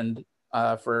optioned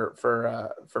for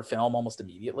film almost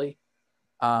immediately.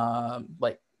 I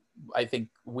think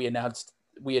we announced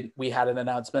we had an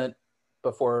announcement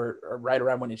before, right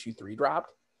around when issue 3 dropped.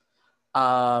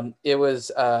 It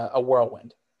was a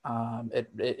whirlwind.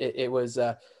 It was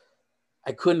I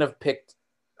couldn't have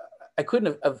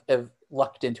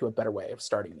lucked into a better way of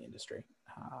starting the industry.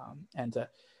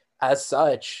 As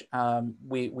such,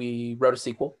 we wrote a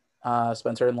sequel,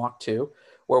 Spencer and Locke 2,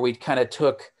 where we kind of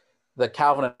took the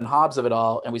Calvin and Hobbes of it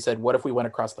all, and we said, what if we went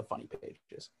across the funny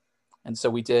pages? And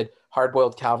so we did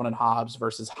Hardboiled Calvin and Hobbes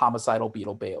versus Homicidal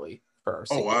Beetle Bailey for our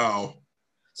sequel. Oh, wow.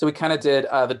 So we kind of did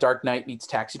The Dark Knight meets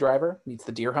Taxi Driver meets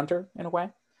The Deer Hunter in a way,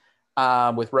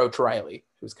 with Roach Riley,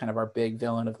 who's kind of our big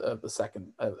villain of the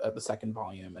second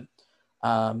volume. And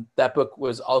that book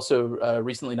was also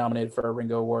recently nominated for a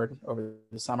Ringo Award over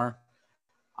the summer.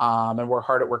 And we're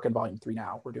hard at work in volume 3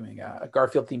 now. We're doing a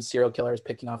Garfield-themed serial killer is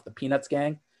picking off the Peanuts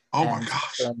gang. Oh my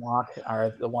gosh. And Locke are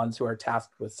the ones who are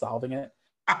tasked with solving it.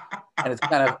 And it's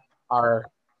kind of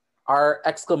our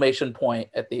exclamation point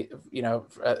at the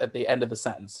end of the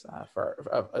sentence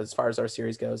for as far as our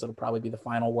series goes. It'll probably be the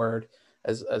final word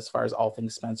as far as all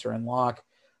things Spencer and Locke.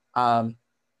 But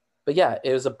yeah,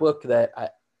 it was a book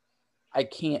that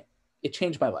it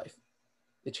changed my life.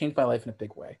 It changed my life in a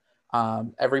big way.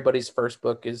 Everybody's first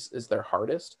book is their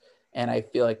hardest. And I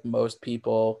feel like most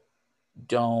people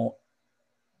don't,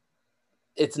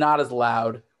 it's not as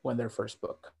loud when their first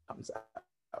book comes out.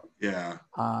 Yeah.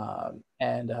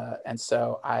 And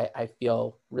so I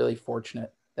feel really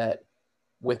fortunate that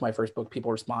with my first book,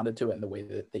 people responded to it in the way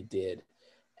that they did.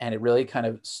 And it really kind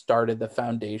of started the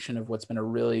foundation of what's been a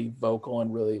really vocal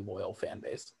and really loyal fan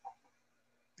base.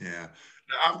 Yeah.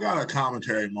 Now, I've got a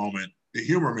commentary moment to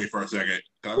humor me for a second.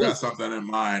 I've got something in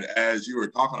mind as you were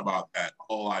talking about that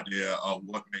whole idea of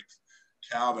what makes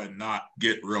Calvin not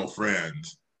get real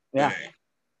friends. Yeah. Today.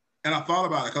 And I thought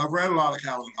about it because I've read a lot of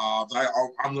Calvin Hobbes.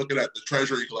 I'm looking at the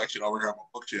Treasury collection over here on my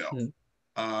bookshelf, and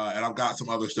I've got some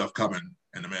other stuff coming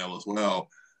in the mail as well.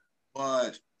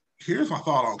 But here's my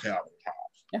thought on Calvin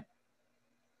Hobbes. Yeah.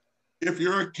 If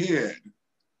you're a kid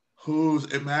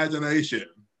whose imagination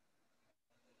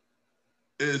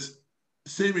is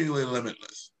seemingly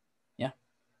limitless, yeah,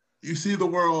 you see the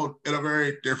world in a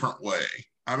very different way.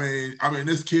 I mean,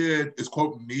 this kid is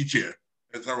quoting Nietzsche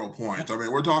at several points. Yeah. I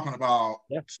mean, we're talking about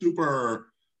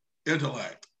super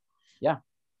intellect. Yeah.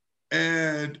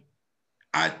 And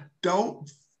I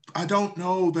don't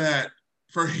know that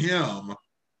for him,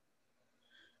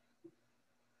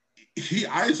 he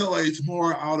isolates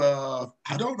more out of,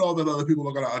 I don't know that other people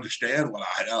are going to understand what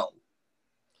I know.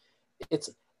 It's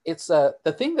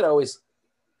the thing that always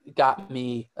got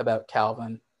me about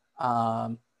Calvin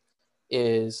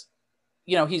is,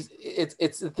 you know,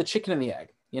 it's the chicken and the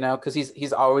egg, you know, because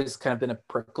he's always kind of been a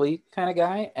prickly kind of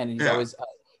guy, and he's always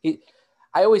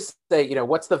I always say, you know,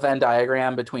 what's the Venn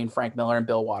diagram between Frank Miller and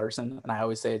Bill Watterson? And I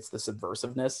always say it's the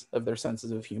subversiveness of their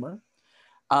senses of humor.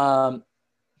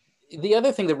 The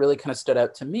other thing that really kind of stood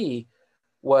out to me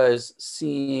was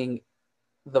seeing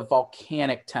the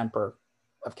volcanic temper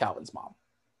of Calvin's mom.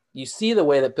 You see the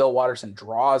way that Bill Watterson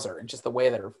draws her, and just the way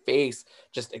that her face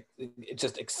just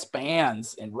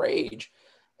expands in rage.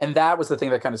 And that was the thing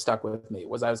that kind of stuck with me.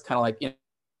 Was I was kind of like, you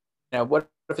know, what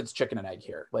if it's chicken and egg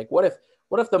here? Like, what if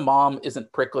the mom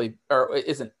isn't prickly or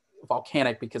isn't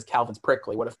volcanic because Calvin's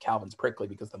prickly? What if Calvin's prickly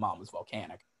because the mom was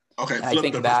volcanic? Okay, and I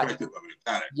think the that, perspective of it.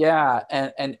 Got it.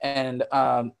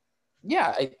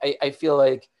 Yeah, I feel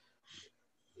like,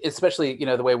 especially, you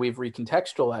know, the way we've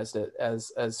recontextualized it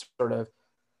as sort of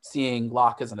seeing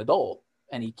Locke as an adult,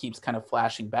 and he keeps kind of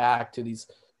flashing back to these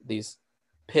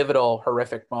pivotal,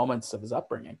 horrific moments of his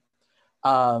upbringing.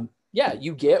 Yeah,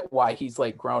 you get why he's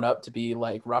like grown up to be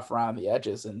like rough around the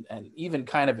edges and even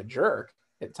kind of a jerk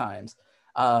at times.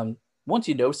 Once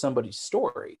you know somebody's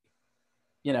story,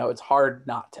 you know, it's hard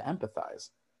not to empathize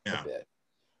a bit.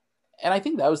 And I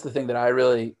think that was the thing that I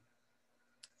really,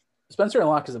 Spencer and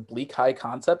Locke is a bleak high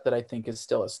concept that I think is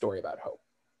still a story about hope.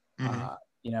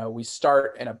 You know, we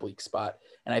start in a bleak spot,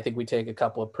 and I think we take a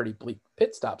couple of pretty bleak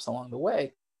pit stops along the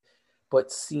way,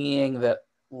 but seeing that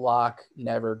Locke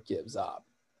never gives up,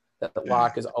 that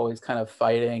Locke is always kind of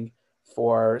fighting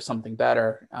for something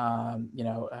better, you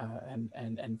know,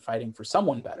 and fighting for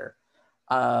someone better.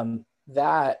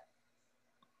 That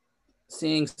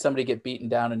seeing somebody get beaten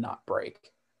down and not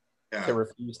break, to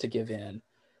refuse to give in.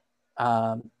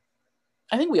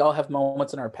 I think we all have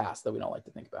moments in our past that we don't like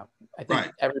to think about. I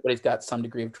think everybody's got some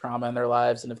degree of trauma in their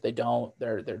lives, and if they don't,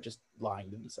 they're just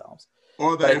lying to themselves.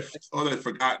 Or they've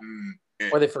forgotten.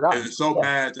 Or they've forgotten. And it's so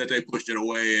bad that they pushed it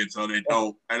away, and so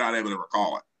they're not able to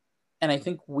recall it. And I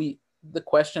think the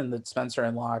question that Spencer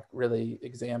and Locke really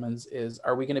examines is,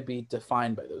 are we going to be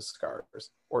defined by those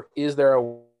scars? Or is there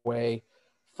a way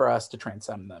for us to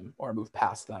transcend them or move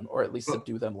past them, or at least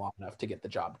subdue them long enough to get the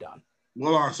job done?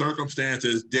 Will our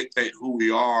circumstances dictate who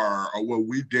we are, or will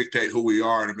we dictate who we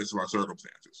are in the midst of our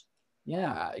circumstances?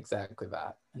 Yeah, exactly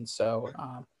that. And so,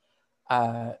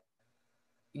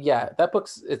 yeah, that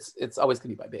book's it's always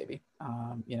gonna be my baby.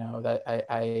 You know, that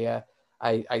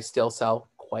I still sell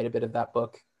quite a bit of that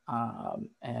book,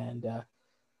 and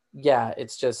yeah,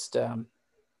 it's just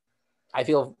I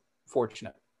feel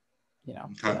fortunate, you know,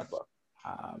 for that book,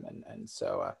 and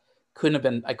so. I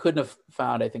couldn't have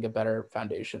found, I think, a better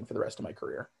foundation for the rest of my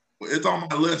career. It's on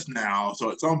my list now, so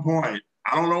at some point,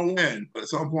 I don't know when, but at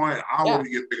some point, I will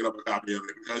be picking up a copy of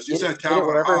it, because you said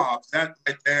Calvin Hobbes, that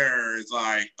right there is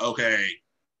like, okay.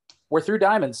 We're through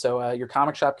Diamond, so your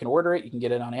comic shop can order it. You can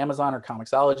get it on Amazon or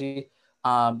Comixology.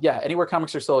 Yeah, anywhere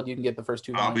comics are sold, you can get the first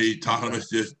 2 volumes. I'll be talking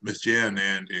to Miss Jen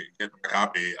and get a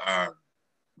copy.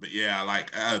 But yeah,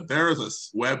 like there's a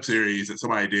web series that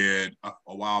somebody did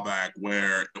a while back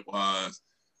where it was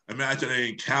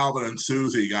imagining Calvin and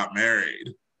Susie got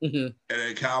married, and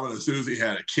then Calvin and Susie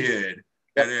had a kid,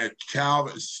 and then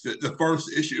Calvin, the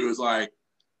first issue is like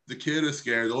the kid is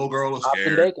scared, the little girl is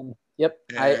scared. Yep,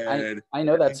 I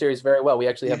know that series very well. We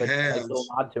actually have a nice little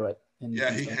nod to it.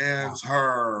 He hands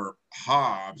her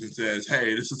Hobbes and says,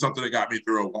 "Hey, this is something that got me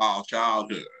through a wild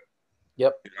childhood.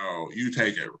 Yep, you know, you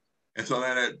take it." And so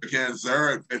then it begins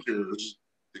their adventures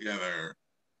together.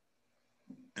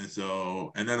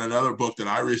 And then another book that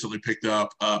I recently picked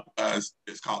up is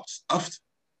called Stuffed,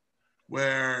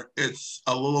 where it's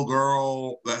a little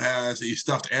girl that has these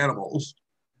stuffed animals.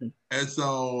 And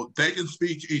so they can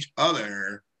speak to each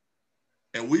other,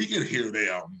 and we can hear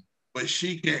them, but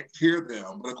she can't hear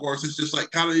them. But of course, it's just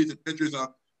like kind of these adventures of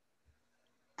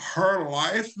her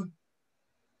life,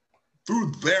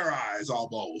 through their eyes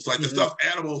almost. Like the stuffed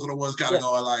animals are the ones kind of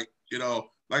going like,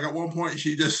 like at one point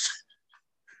she's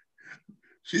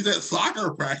at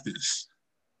soccer practice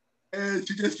and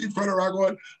she just keeps running around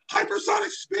going hypersonic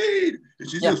speed, and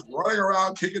she's just running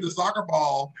around kicking the soccer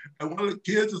ball. And one of the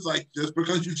kids is like, just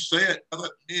because you say it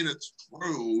doesn't mean it's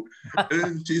true. And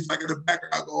then she's like in the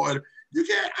background going,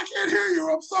 I can't hear you.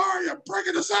 I'm sorry. I'm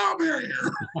breaking the sound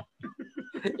barrier.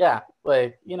 Yeah.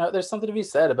 Like, there's something to be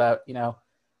said about,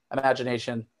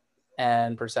 imagination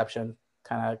and perception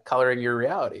kind of coloring your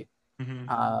reality.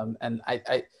 And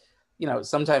I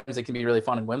sometimes it can be really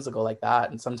fun and whimsical like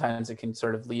that, and sometimes it can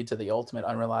sort of lead to the ultimate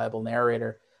unreliable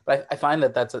narrator. But I find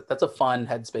that that's a fun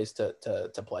headspace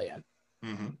to play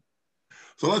in.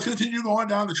 So let's continue going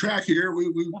down the track here.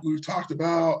 We've talked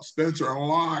about Spencer and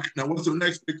Locke. Now, what's the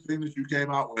next big thing that you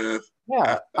came out with?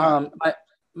 Yeah,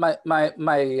 my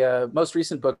most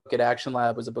recent book at Action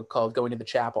Lab was a book called Going to the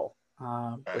Chapel,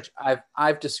 which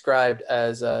I've described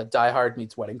as Die Hard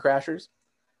meets Wedding Crashers.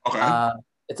 Okay.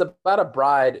 It's about a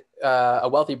bride, a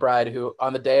wealthy bride who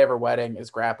on the day of her wedding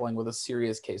is grappling with a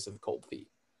serious case of cold feet.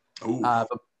 But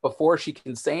before she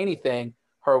can say anything,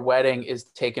 her wedding is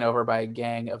taken over by a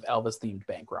gang of Elvis-themed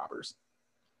bank robbers.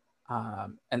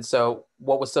 And so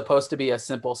what was supposed to be a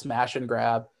simple smash and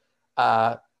grab,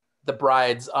 the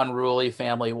bride's unruly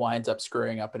family winds up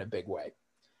screwing up in a big way.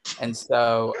 And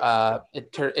so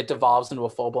it devolves into a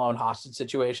full-blown hostage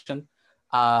situation,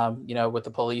 with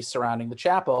the police surrounding the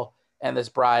chapel and this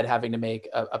bride having to make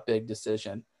a big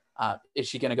decision. Is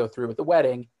she going to go through with the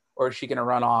wedding, or is she going to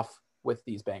run off with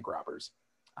these bank robbers?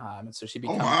 And so she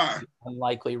becomes an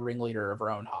unlikely ringleader of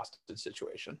her own hostage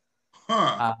situation.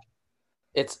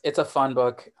 It's a fun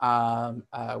book.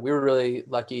 We were really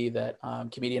lucky that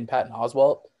comedian Patton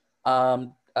Oswalt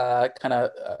kind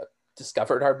of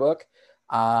discovered our book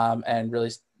and really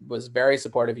was very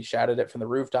supportive. He shouted it from the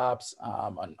rooftops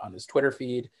on his Twitter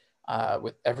feed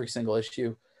with every single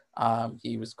issue.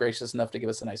 He was gracious enough to give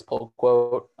us a nice pull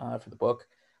quote for the book.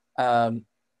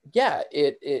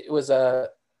 It was a,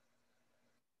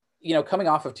 coming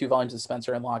off of 2 volumes of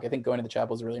Spencer and Locke, I think Going to the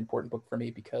Chapel is a really important book for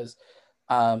me because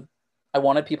I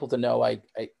wanted people to know I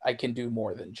can do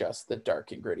more than just the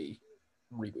dark and gritty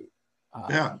reboot.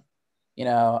 I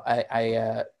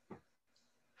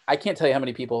can't tell you how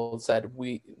many people said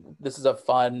this is a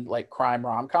fun like crime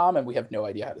rom-com and we have no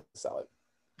idea how to sell it.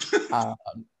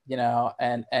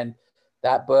 And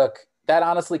that book, that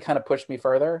honestly kind of pushed me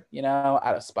further,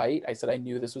 out of spite. I said, I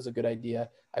knew this was a good idea.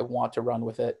 I want to run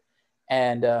with it.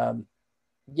 And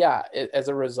as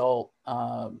a result,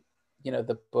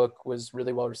 the book was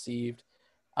really well received.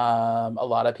 A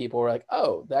lot of people were like,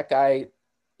 oh, that guy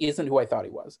isn't who I thought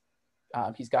he was.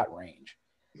 He's got range.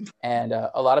 And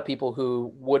a lot of people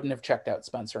who wouldn't have checked out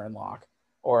Spencer and Locke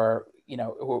or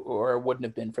wouldn't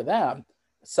have been for them,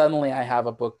 suddenly I have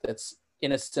a book that's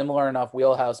in a similar enough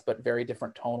wheelhouse, but very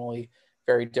different tonally,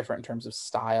 very different in terms of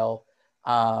style.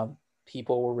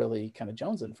 People were really kind of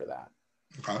jonesing for that.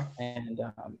 Okay. And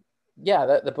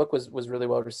the book was really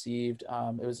well received.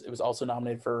 It was also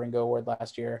nominated for a Ringo Award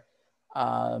last year.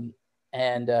 It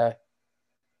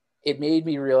made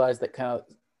me realize that kind of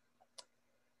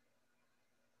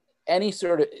any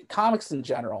sort of comics in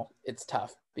general, it's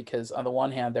tough because on the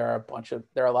one hand, there are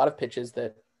a lot of pitches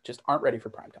that just aren't ready for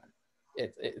prime time.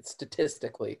 It's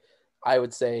statistically, I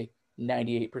would say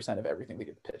 98% of everything that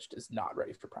gets pitched is not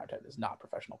ready for prime time, is not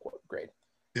professional grade.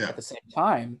 Yeah. At the same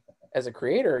time, as a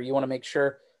creator, you want to make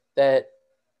sure that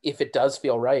if it does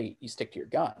feel right, you stick to your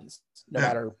guns. No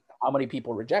matter how many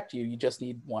people reject you, you just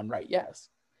need one right yes.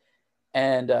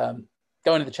 And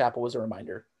Going to the Chapel was a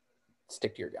reminder,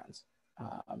 stick to your guns.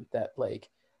 That like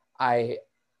I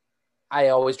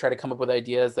always try to come up with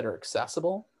ideas that are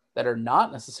accessible, that are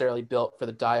not necessarily built for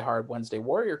the diehard Wednesday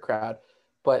Warrior crowd,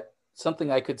 but something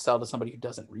I could sell to somebody who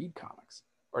doesn't read comics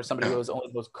or somebody who has only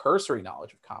the most cursory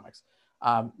knowledge of comics.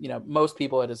 Most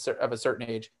people of a certain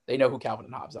age, they know who Calvin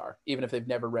and Hobbes are, even if they've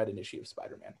never read an issue of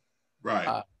Spider-Man.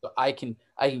 Right. So I can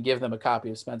give them a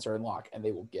copy of Spencer and Locke and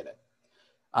they will get it.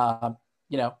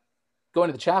 Going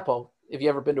to the Chapel, have you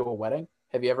ever been to a wedding?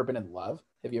 Have you ever been in love?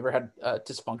 Have you ever had a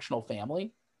dysfunctional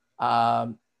family?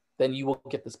 Then you will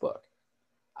get this book.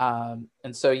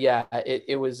 And so,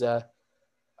 it was a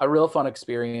real fun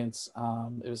experience.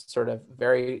 It was sort of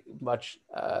very much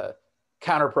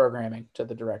counter programming to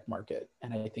the direct market.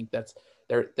 And I think that's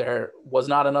there was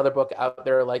not another book out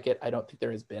there like it. I don't think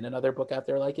there has been another book out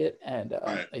there like it. And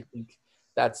I think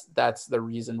that's the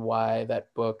reason why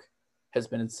that book has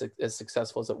been as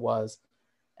successful as it was.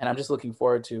 And I'm just looking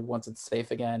forward to, once it's safe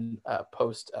again,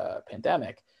 post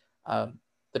pandemic.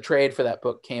 The trade for that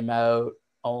book came out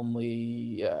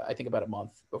only, I think, about a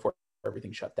month before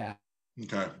everything shut down.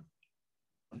 Okay.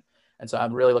 And so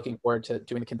I'm really looking forward to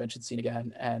doing the convention scene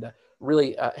again and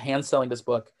really hand selling this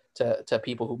book to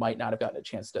people who might not have gotten a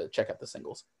chance to check out the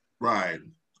singles. Right.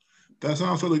 That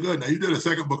sounds really good. Now you did a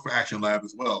second book for Action Lab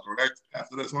as well, correct?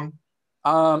 After this one.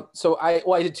 So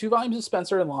I did 2 volumes of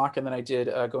Spencer and Locke, and then I did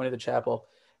Going to the Chapel,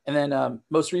 and then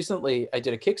most recently I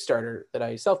did a Kickstarter that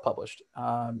I self-published.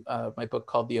 My book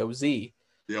called The OZ. The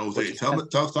OZ. Tell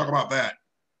us, talk about that.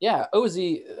 Yeah, OZ.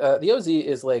 The OZ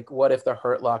is like, what if the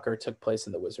Hurt Locker took place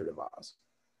in the Wizard of Oz?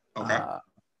 Okay.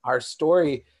 Our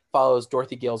story follows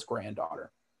Dorothy Gale's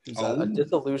granddaughter, who's a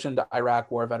disillusioned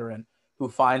Iraq war veteran who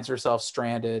finds herself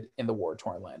stranded in the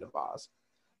war-torn land of Oz.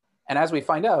 And as we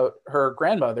find out, her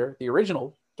grandmother, the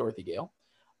original Dorothy Gale,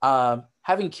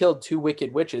 having killed 2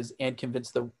 wicked witches and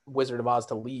convinced the Wizard of Oz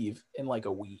to leave in like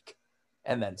a week,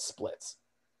 and then splits.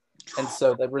 And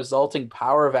so the resulting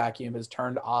power vacuum has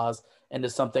turned Oz into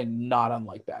something not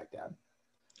unlike Baghdad.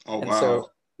 Oh, and wow. So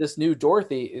this new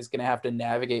Dorothy is going to have to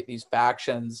navigate these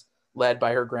factions led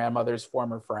by her grandmother's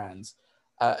former friends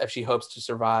if she hopes to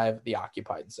survive the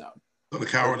occupied zone. So the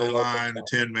Cowardly Lion, the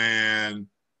Tin Man.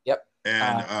 Yep.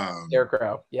 And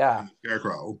Scarecrow. Yeah.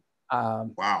 Scarecrow.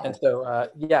 Wow. And so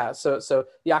so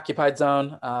the occupied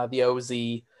zone, the OZ,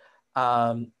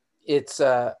 it's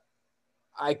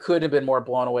I couldn't have been more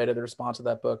blown away to the response of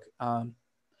that book.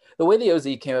 The way the OZ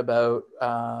came about,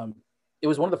 it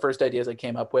was one of the first ideas I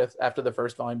came up with after the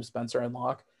first volume of Spencer and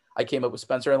Locke. I came up with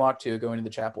Spencer and Locke 2, Going to the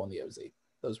Chapel, and the OZ.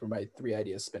 Those were my 3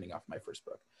 ideas spinning off my first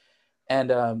book. And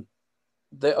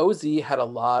the OZ had a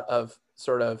lot of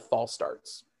sort of false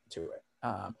starts to it.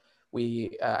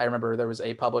 I remember there was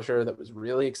a publisher that was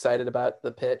really excited about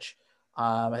the pitch.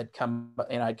 I'd come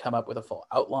up with a full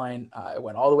outline. I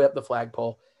went all the way up the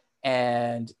flagpole,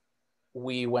 and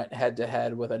we went head to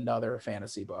head with another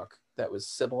fantasy book that was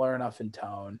similar enough in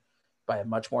tone by a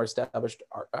much more established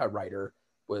writer,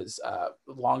 was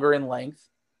longer in length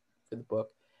for the book.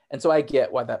 And so I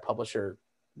get why that publisher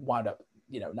wound up,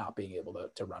 not being able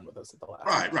to run with us at the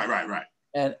last. Right.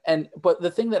 But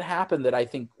the thing that happened that I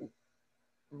think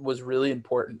was really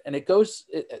important, and if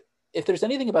there's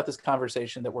anything about this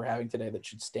conversation that we're having today that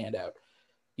should stand out,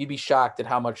 you'd be shocked at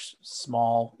how much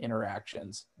small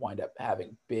interactions wind up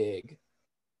having big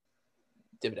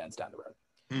dividends down the road.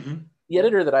 Mm-hmm. The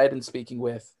editor that I had been speaking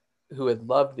with, who had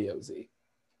loved the OZ,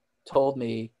 told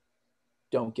me,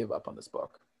 don't give up on this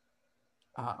book.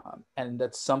 And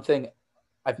that's something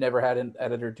I've never had an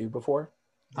editor do before,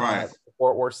 right,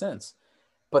 or since.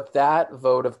 But that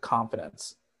vote of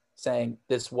confidence, saying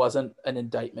this wasn't an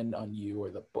indictment on you or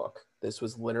the book, this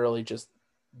was literally just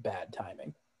bad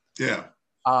timing. Yeah.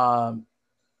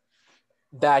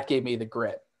 That gave me the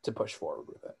grit to push forward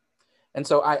with it. And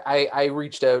so I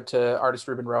reached out to artist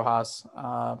Ruben Rojas,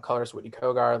 colorist Whitney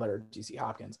Kogar, letter DC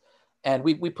Hopkins, and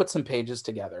we put some pages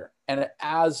together. And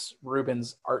as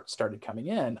Ruben's art started coming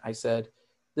in, I said,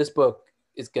 this book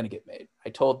is going to get made. I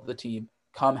told the team,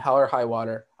 come hell or high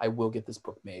water, I will get this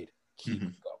book made. Keep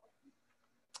going.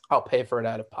 I'll pay for it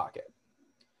out of pocket.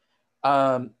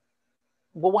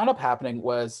 What wound up happening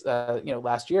was,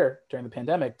 last year during the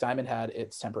pandemic, Diamond had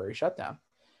its temporary shutdown.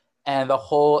 And the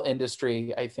whole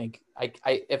industry, I think,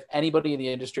 if anybody in the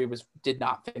industry did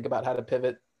not think about how to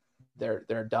pivot,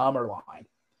 they're dumb or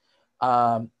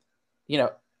lying.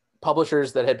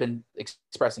 Publishers that had been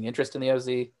expressing interest in the OZ,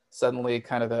 suddenly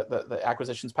kind of the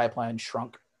acquisitions pipeline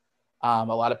shrunk. A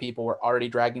lot of people were already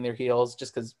dragging their heels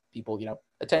just because people,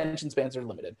 attention spans are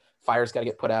limited. Fire's got to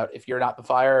get put out. If you're not the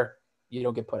fire, you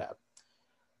don't get put out.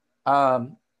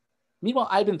 Meanwhile,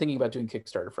 I've been thinking about doing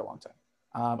Kickstarter for a long time.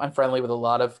 I'm friendly with a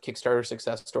lot of Kickstarter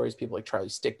success stories, people like Charlie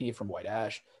Stickney from White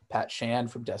Ash, Pat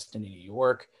Shand from Destiny New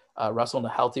York, Russell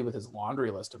Nahelty with his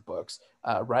laundry list of books,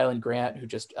 Ryland Grant, who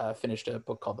just finished a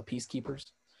book called The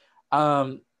Peacekeepers.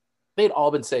 They'd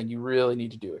all been saying, you really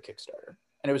need to do a Kickstarter.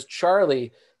 And it was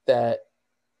Charlie that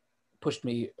pushed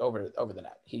me over the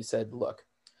net. He said, look,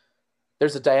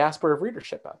 there's a diaspora of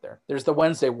readership out there. There's the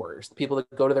Wednesday warriors, the people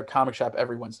that go to their comic shop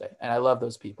every Wednesday. And I love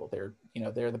those people. They're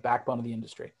the backbone of the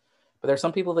industry. But there's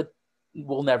some people that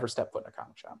will never step foot in a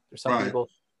comic shop. There's some people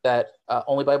that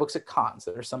only buy books at cons.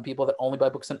 There's some people that only buy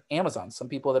books on Amazon. Some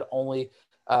people that only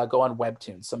go on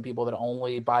Webtoons. Some people that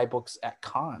only buy books at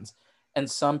cons. And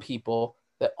some people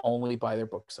that only buy their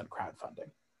books on crowdfunding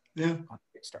on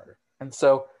Kickstarter. And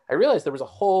so I realized there was a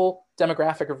whole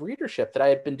demographic of readership that I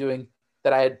had been doing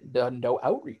that I had done no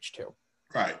outreach to.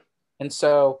 Right. And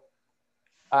so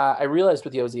I realized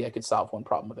with the OZ, I could solve one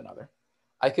problem with another.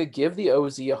 I could give the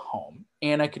OZ a home,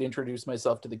 and I could introduce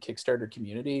myself to the Kickstarter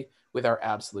community with our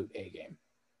absolute A game.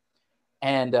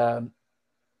 And,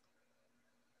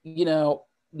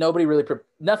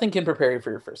 nothing can prepare you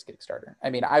for your first Kickstarter. I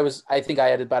mean, I think I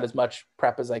had about as much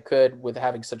prep as I could with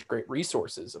having such great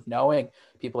resources of knowing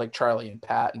people like Charlie and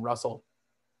Pat and Russell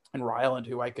and Ryland,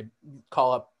 who I could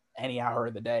call up any hour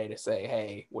of the day to say,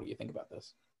 hey, what do you think about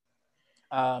this?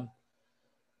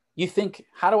 You think,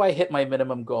 how do I hit my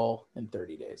minimum goal in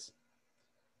 30 days?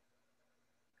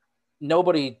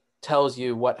 Nobody tells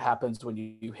you what happens when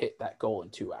you hit that goal in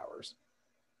 2 hours.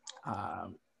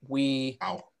 We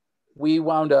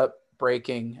wound up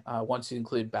breaking, once you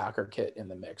include backer kit in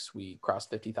the mix, we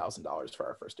crossed $50,000 for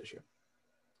our first issue.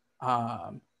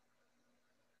 I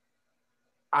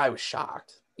was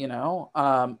shocked,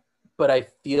 but I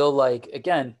feel like,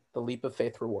 again, the leap of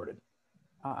faith rewarded.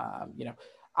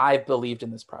 I've believed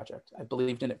in this project. I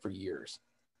believed in it for years.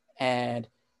 And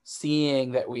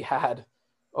seeing that we had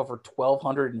over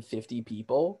 1,250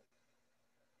 people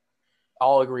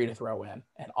all agree to throw in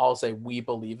and all say, we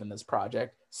believe in this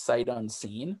project, sight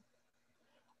unseen.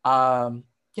 It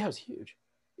was huge.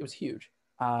 It was huge.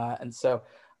 And so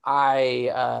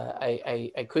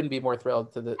I couldn't be more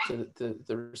thrilled to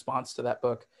the response to that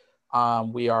book.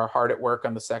 We are hard at work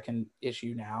on the second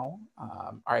issue now.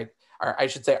 I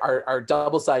should say our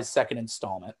double-sized second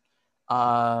installment.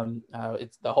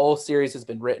 It's the whole series has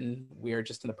been written. We are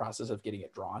just in the process of getting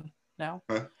it drawn now.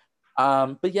 Okay.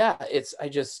 But yeah, it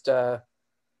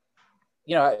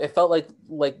felt like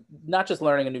not just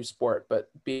learning a new sport, but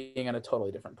being on a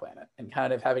totally different planet and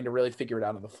kind of having to really figure it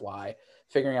out on the fly,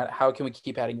 figuring out how can we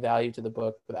keep adding value to the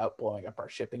book without blowing up our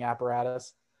shipping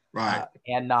apparatus, right,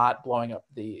 and not blowing up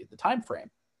the time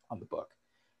frame on the book.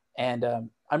 And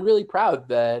I'm really proud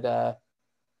that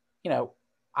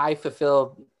I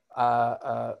fulfilled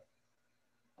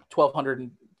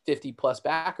 1,250 plus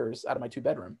backers out of my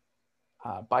 2-bedroom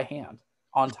by hand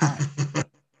on time.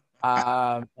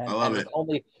 And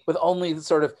with only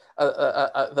sort of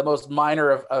the most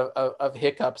minor of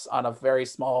hiccups on a very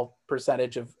small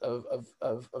percentage of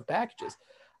packages.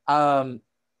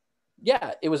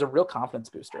 It was a real confidence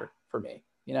booster for me.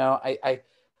 I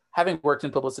having worked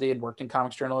in publicity and worked in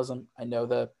comics journalism, I know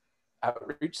the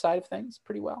outreach side of things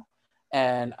pretty well.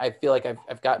 And I feel like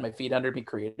I've gotten my feet under me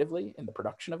creatively in the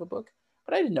production of a book,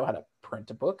 but I didn't know how to print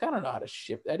a book. I don't know how to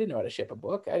ship. I didn't know how to ship a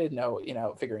book. I didn't know,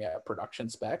 figuring out production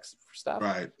specs for stuff.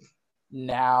 Right.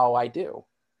 Now I do.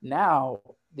 Now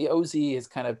the OZ has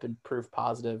kind of been proof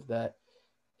positive that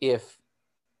if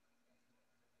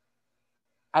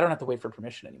I don't have to wait for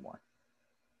permission anymore,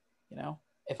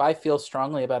 if I feel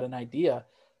strongly about an idea,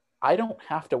 I don't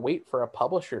have to wait for a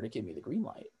publisher to give me the green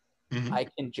light. Mm-hmm. I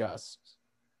can just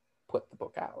put the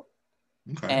book out.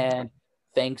 Okay. And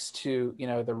thanks to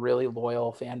the really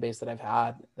loyal fan base that I've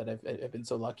had, that I've been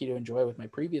so lucky to enjoy with my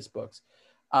previous books,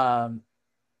 I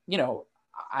know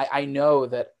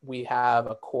that we have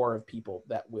a core of people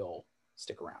that will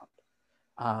stick around,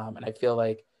 and I feel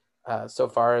like so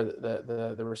far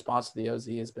the response to the OZ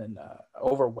has been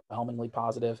overwhelmingly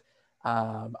positive.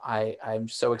 I'm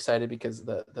so excited because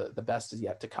the best is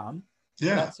yet to come.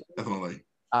 Yeah, definitely.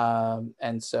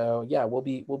 And so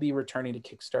we'll be returning to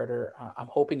Kickstarter. I'm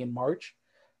hoping in March,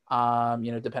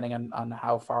 depending on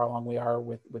how far along we are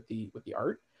with the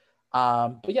art.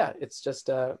 But yeah, it's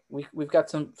just we've got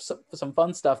some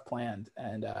fun stuff planned,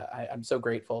 and I'm so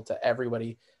grateful to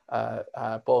everybody,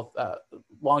 both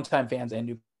longtime fans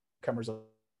and newcomers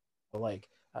alike,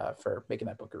 for making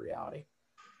that book a reality.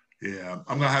 Yeah,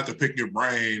 I'm gonna have to pick your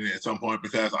brain at some point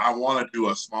because I want to do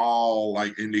a small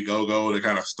Indiegogo to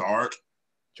kind of start.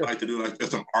 Sure. I like to do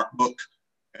just an art book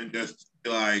and just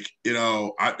be like,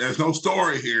 there's no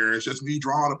story here. It's just me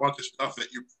drawing a bunch of stuff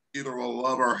that you either will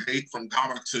love or hate from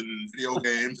comics and video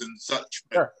games and such.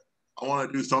 Sure. I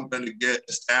want to do something to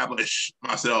establish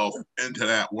myself into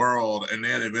that world and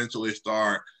then eventually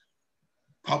start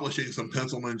publishing some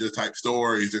pencil ninja type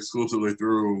stories exclusively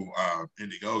through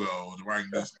Indiegogo, and writing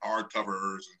these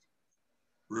hardcovers and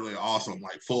really awesome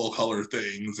full color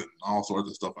things and all sorts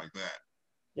of stuff like that.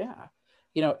 Yeah,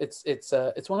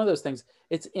 it's one of those things.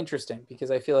 It's interesting because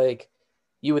I feel like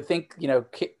you would think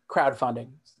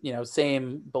crowdfunding,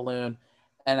 same balloon,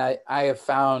 and I have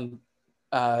found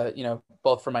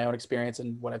both from my own experience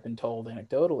and what I've been told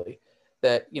anecdotally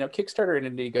that Kickstarter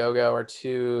and Indiegogo are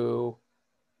two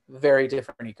very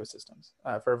different ecosystems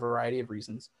for a variety of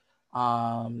reasons.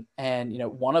 And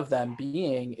one of them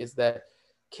being is that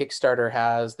Kickstarter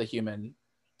has the human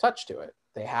touch to it.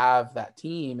 They have that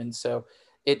team, and so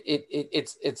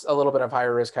it's a little bit of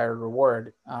higher risk, higher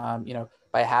reward.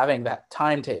 By having that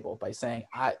timetable, by saying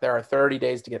there are 30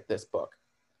 days to get this book.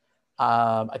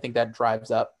 I think that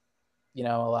drives up a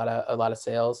lot of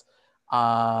sales.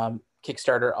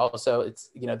 Kickstarter also, it's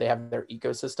they have their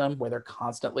ecosystem where they're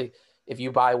constantly, if you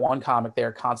buy one comic,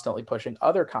 they're constantly pushing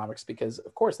other comics because,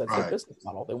 of course, that's their business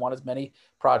model. They want as many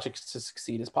projects to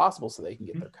succeed as possible so they can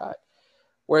get their cut.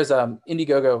 Whereas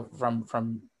Indiegogo,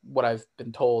 from what I've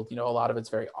been told, you know, a lot of it's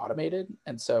very automated,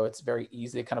 and so it's very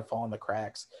easy to kind of fall in the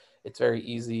cracks. It's very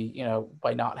easy, you know,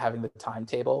 by not having the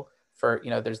timetable for, you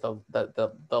know, there's the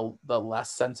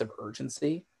less sense of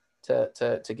urgency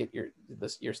to get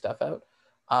your stuff out,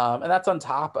 and that's on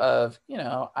top of, you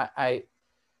know, I'd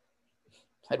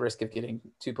risk of getting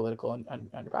too political on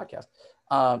your podcast.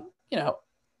 You know,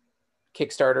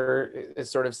 Kickstarter is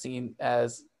sort of seen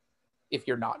as, if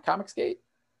you're not Comicsgate,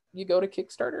 you go to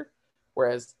Kickstarter,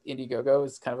 whereas Indiegogo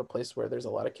is kind of a place where there's a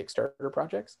lot of Kickstarter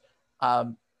projects.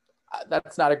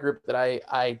 That's not a group that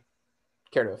I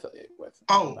care to affiliate with.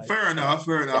 Oh, fair enough.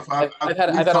 I've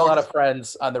had a lot of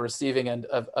friends on the receiving end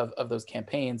of those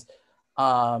campaigns.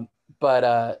 So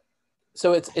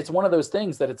it's one of those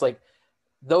things that it's like,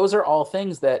 those are all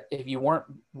things that if you weren't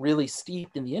really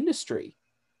steeped in the industry,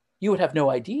 you would have no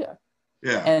idea.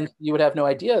 Yeah. And you would have no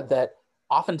idea that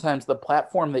oftentimes the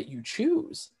platform that you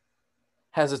choose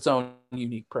has its own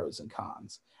unique pros and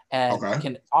cons, and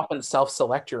can often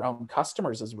self-select your own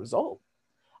customers as a result.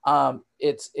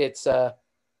 It's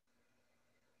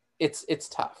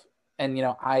tough. And, you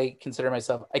know, I consider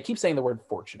myself, I keep saying the word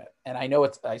fortunate, and I know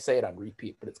I say it on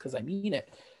repeat, but it's because I mean it,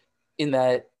 in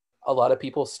that a lot of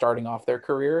people starting off their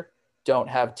career don't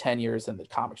have 10 years in the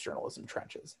comics journalism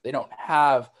trenches. They don't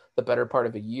have the better part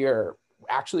of a year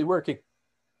actually working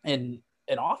in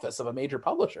an office of a major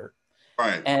publisher.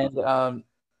 Right. And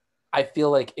I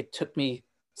feel like it took me,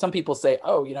 some people say,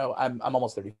 oh, you know, I'm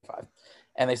almost 35.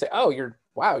 And they say, oh, you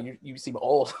seem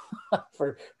old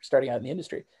for starting out in the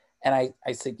industry. And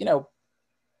I said, you know,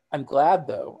 I'm glad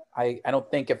though. I don't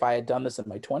think if I had done this in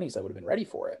my 20s, I would have been ready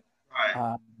for it.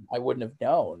 Right. I wouldn't have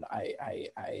known. I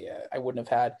wouldn't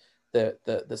have had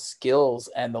the skills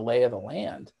and the lay of the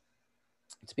land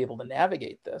to be able to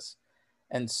navigate this.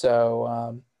 And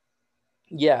so,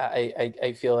 yeah,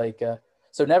 I feel like,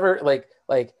 so never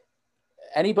like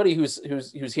anybody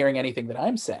who's hearing anything that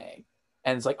I'm saying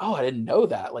and it's like, oh, I didn't know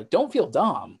that. Like, don't feel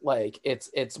dumb. Like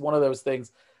it's one of those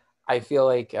things. I feel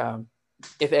like,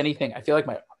 if anything, I feel like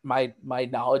my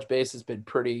knowledge base has been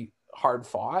pretty hard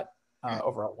fought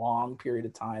over a long period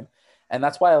of time. And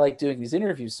that's why I like doing these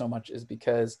interviews so much, is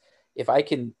because if I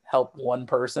can help one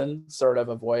person sort of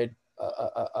avoid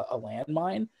a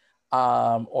landmine,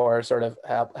 or sort of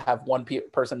have one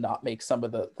person not make some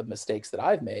of the mistakes that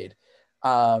I've made,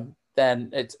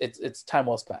 then it's time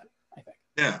well spent, I think.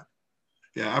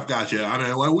 Yeah, I've got you. I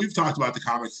mean, well, we've talked about the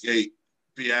Comicsgate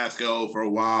fiasco for a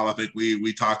while. I think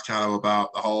we talked kind of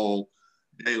about the whole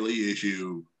daily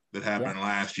issue that happened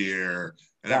last year,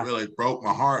 and that really broke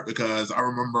my heart, because I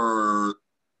remember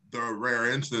the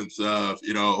rare instance of,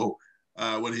 you know,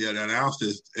 when he had announced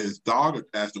his dog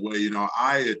had passed away. You know,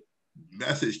 I had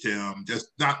messaged him,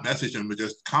 just not messaged him, but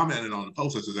just commented on the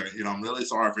post and said, you know, I'm really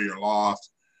sorry for your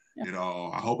loss. You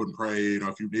know, I hope and pray, you know,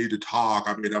 if you need to talk.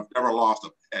 I mean, I've never lost a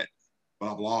pet,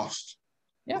 but I've lost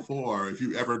before. If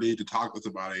you ever need to talk to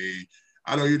somebody,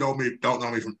 I know you don't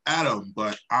know me from Adam,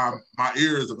 but my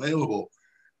ear is available.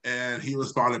 And he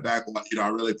responded back, you know, I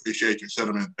really appreciate your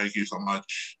sentiment. Thank you so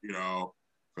much, you know,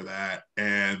 for that.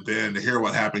 And then to hear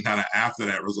what happened kind of after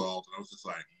that result, I was just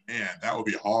like, man, that would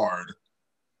be hard.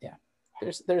 Yeah.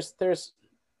 There's,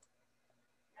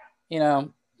 you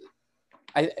know,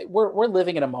 we're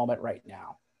living in a moment right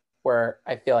now where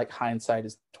I feel like hindsight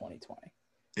is 2020.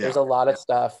 Yeah. There's a lot of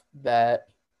stuff that,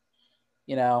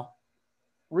 you know,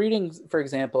 reading, for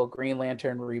example, Green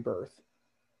Lantern Rebirth,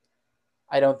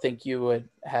 I don't think you would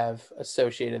have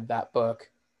associated that book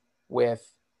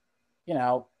with, you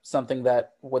know, something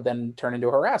that would then turn into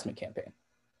a harassment campaign,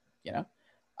 you know?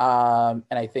 And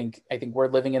I think we're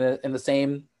living in the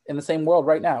same world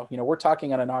right now. You know, we're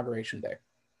talking on Inauguration Day,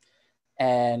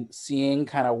 and seeing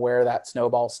kind of where that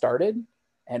snowball started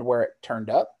and where it turned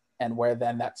up, and where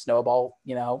then that snowball,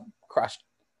 you know, crushed,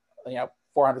 you know,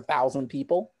 400,000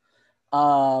 people.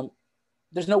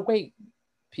 There's no way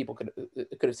people could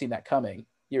have seen that coming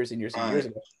years and years and years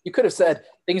ago. You could have said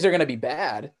things are going to be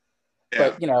bad,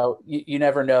 but you know, you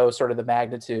never know sort of the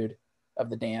magnitude of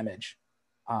the damage.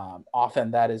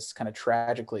 Often that is kind of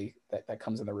tragically that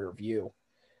comes in the rear view.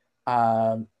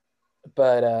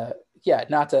 But yeah,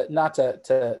 not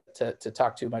to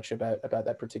talk too much about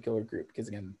that particular group, because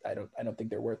again, I don't think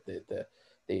they're worth the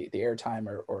airtime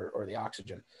or the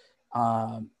oxygen.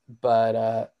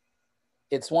 But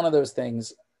it's one of those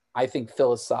things. I think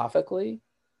philosophically,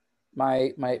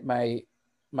 my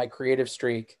creative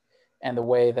streak and the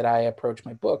way that I approach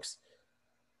my books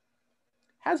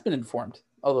has been informed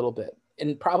a little bit,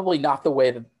 and probably not the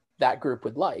way that group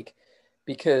would like,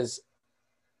 because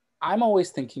I'm always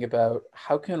thinking about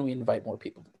how can we invite more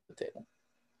people to the table?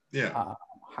 Yeah.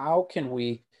 How can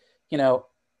we,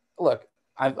 look,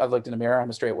 I've looked in the mirror. I'm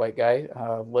a straight white guy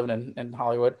living in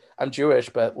Hollywood. I'm Jewish,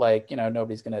 but like,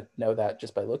 nobody's going to know that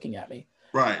just by looking at me.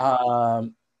 Right.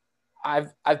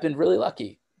 I've been really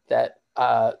lucky that,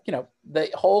 the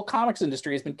whole comics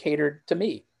industry has been catered to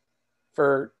me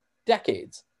for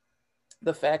decades.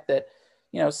 The fact that,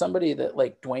 somebody that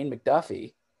like Dwayne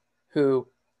McDuffie, who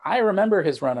I remember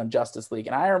his run on Justice League,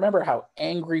 and I remember how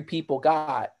angry people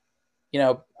got,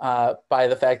 by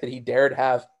the fact that he dared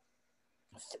have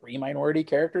 3 minority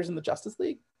characters in the Justice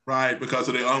League. Right, because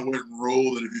of the unwritten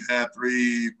rule that if you had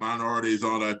 3 minorities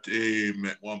on a team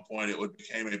at one point, it would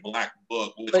become a black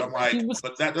book. Which I'm like,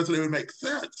 but that doesn't even make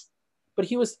sense. But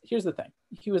here's the thing: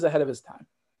 he was ahead of his time,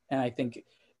 and I think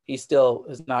he still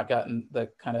has not gotten the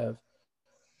kind of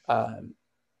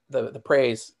the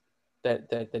praise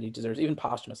that he deserves, even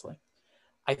posthumously.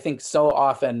 I think so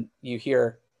often you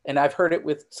hear, and I've heard it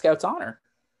with Scout's Honor,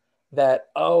 that,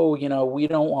 we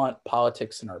don't want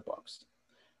politics in our books.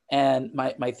 And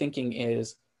my thinking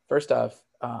is, first off,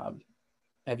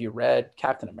 have you read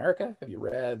Captain America? Have you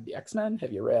read the X-Men?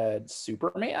 Have you read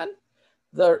Superman?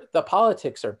 The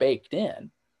politics are baked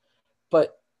in.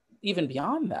 But even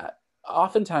beyond that,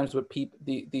 oftentimes what people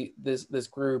this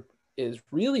group is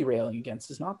really railing against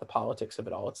is not the politics of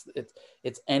it all.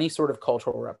 It's any sort of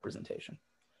cultural representation.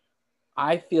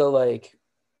 I feel like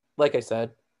I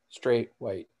said, straight,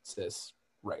 white, cis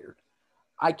writer.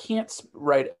 I can't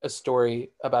write a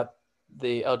story about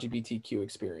the LGBTQ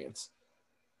experience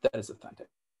that is authentic.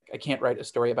 I can't write a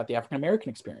story about the African American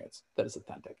experience that is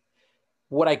authentic.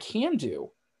 What I can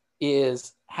do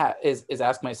is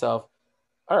ask myself,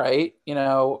 all right,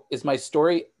 is my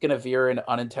story going to veer an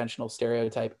unintentional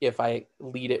stereotype if I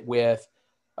lead it with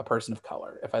a person of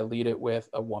color, if I lead it with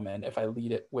a woman, if I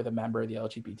lead it with a member of the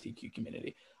LGBTQ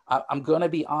community? I'm going to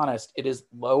be honest, it is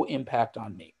low impact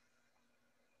on me.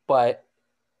 But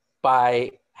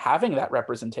by having that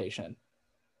representation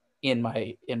in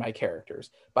my characters,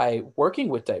 by working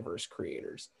with diverse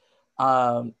creators,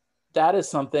 that is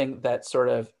something that sort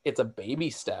of, it's a baby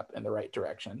step in the right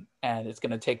direction, and it's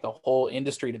going to take the whole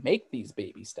industry to make these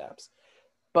baby steps.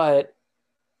 But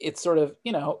it's sort of,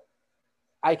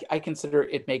 I consider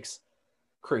it makes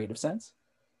creative sense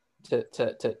to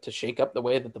shake up the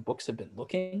way that the books have been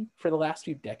looking for the last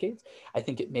few decades. I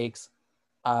think it makes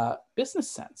business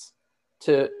sense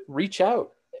to reach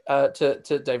out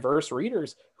to diverse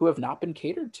readers who have not been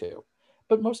catered to.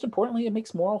 But most importantly, it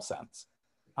makes moral sense.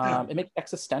 It makes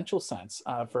existential sense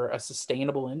for a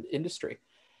sustainable industry.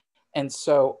 And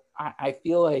so I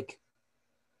feel like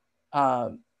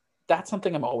that's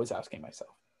something I'm always asking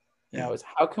myself, is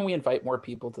how can we invite more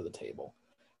people to the table?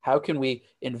 How can we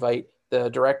invite the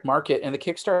direct market and the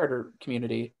Kickstarter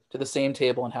community to the same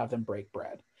table and have them break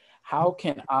bread? How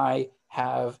can I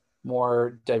have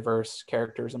more diverse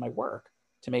characters in my work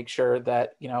to make sure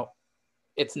that,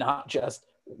 it's not just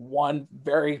one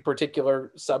very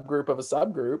particular subgroup of a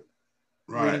subgroup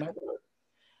reading my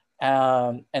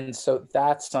work? And so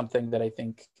that's something that I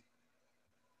think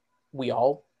we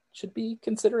all should be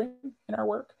considering in our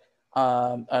work.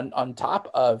 On top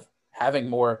of having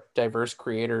more diverse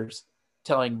creators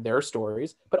telling their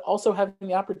stories, but also having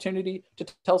the opportunity to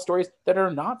tell stories that are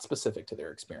not specific to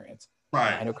their experience.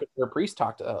 Right. I know Christopher Priest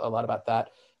talked a lot about that,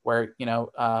 where,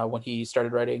 when he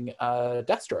started writing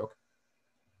Deathstroke,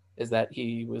 is that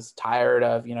he was tired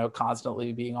of,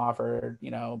 constantly being offered,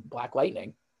 Black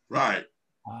Lightning. Right.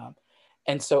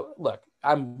 And so, look,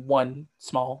 I'm one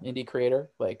small indie creator.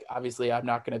 Like, obviously, I'm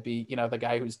not going to be, the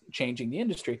guy who's changing the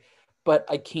industry, but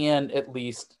I can at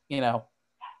least,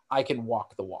 I can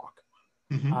walk the walk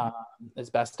as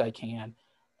best I can.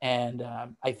 And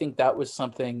I think that was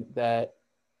something that,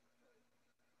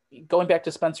 going back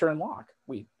to Spencer and Locke,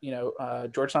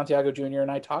 George Santiago Jr.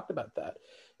 and I talked about that.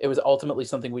 It was ultimately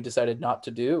something we decided not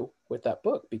to do with that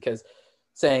book, because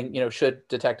saying, should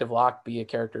Detective Locke be a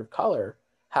character of color,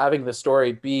 having the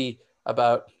story be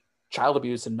about child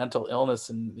abuse and mental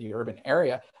illness in the urban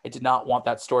area, I did not want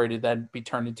that story to then be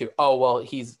turned into, oh, well,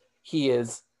 he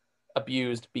is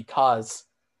abused because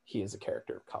he is a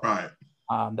character of color.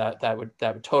 Right. That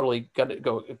would totally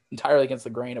go entirely against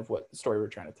the grain of what the story we're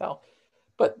trying to tell.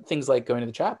 But things like Going to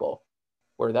the Chapel,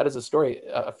 where that is a story,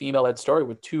 a female-led story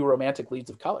with 2 romantic leads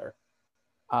of color.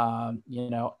 I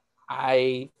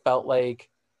felt like,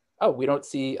 oh, we don't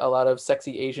see a lot of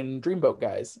sexy Asian dreamboat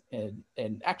guys in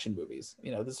action movies.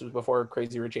 This was before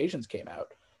Crazy Rich Asians came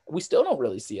out. We still don't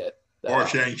really see it. Or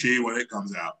Shang-Chi when it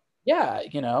comes out. Yeah,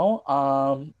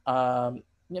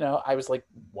 I was like,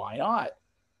 why not?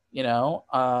 you know.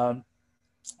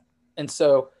 And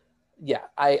so, yeah,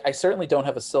 I certainly don't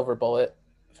have a silver bullet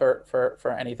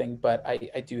for anything, but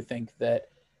I do think that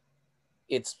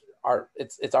it's our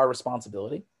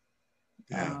responsibility,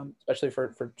 Yeah. especially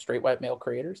for straight white male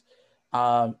creators,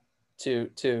 um,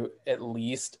 to at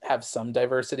least have some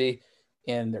diversity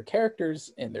in their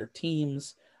characters, in their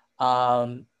teams,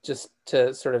 just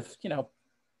to sort of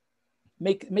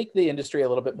make the industry a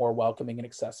little bit more welcoming and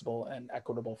accessible and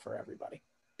equitable for everybody.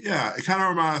 Yeah, it kind of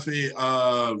reminds me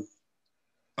of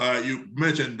you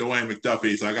mentioned Dwayne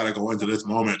McDuffie, so I got to go into this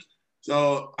moment.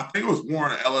 So I think it was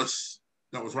Warren Ellis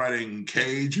that was writing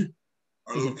Cage or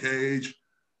Mm-hmm. Luke Cage,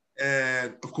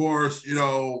 and of course,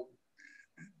 Oh,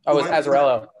 it was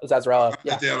Azzarello. It was Azzarello.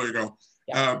 Yeah. There we go.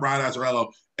 Yeah. Brian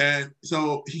Azzarello. And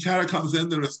so he kind of comes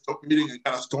into the meeting and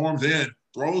kind of storms in,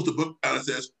 throws the book down and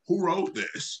says, "Who wrote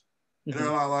this?" Mm-hmm. And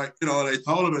they're like, they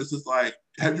told him, it's just like,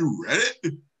 "Have you read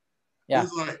it?" Yeah.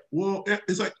 It's like, well,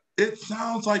 it's like, it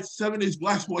sounds like 70s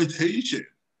blaxploitation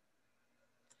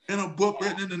in a book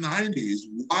written in the 90s.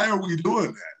 Why are we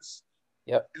doing this?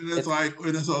 Yep. And it's like,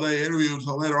 and so they interviewed.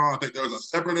 So later on, I think there was a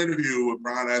separate interview with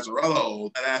Brian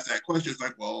Azzarello that asked that question. It's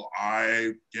like, well,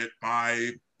 I get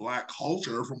my Black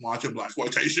culture from watching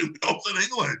blaxploitation films in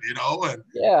England, and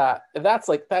yeah, that's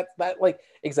like that like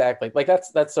exactly like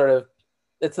that's sort of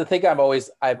it's the thing I'm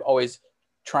always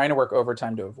trying to work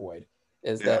overtime to avoid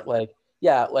is that like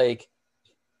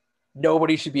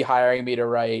nobody should be hiring me to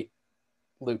write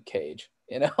Luke Cage.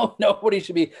 Nobody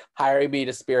should be hiring me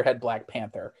to spearhead Black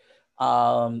Panther.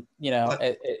 It's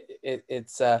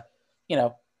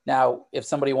now if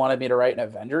somebody wanted me to write an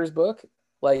Avengers book,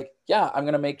 like, yeah, I'm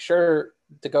going to make sure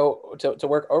to go to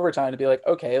work overtime to be like,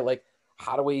 okay, like,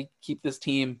 how do we keep this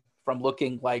team from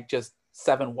looking like just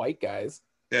 7 white guys,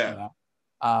 or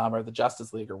the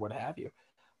Justice League or what have you.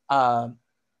 I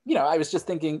was just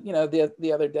thinking,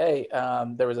 the other day,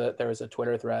 there was a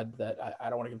Twitter thread that I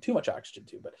don't want to give too much oxygen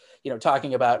to, but,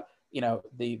 talking about,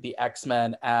 the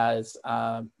X-Men as,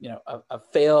 a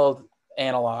failed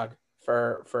analog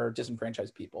for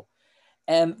disenfranchised people.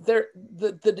 And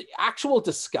the actual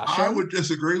discussion. I would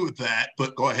disagree with that,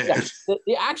 but go ahead. Yeah,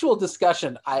 the actual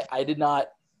discussion, I did not.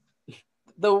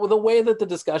 The way that the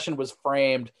discussion was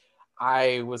framed,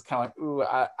 I was kind of like, ooh,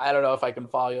 I don't know if I can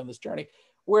follow you on this journey.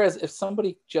 Whereas if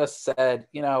somebody just said,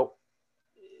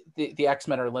 the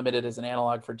X-Men are limited as an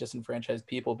analog for disenfranchised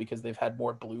people because they've had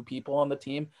more blue people on the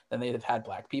team than they've had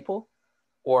Black people,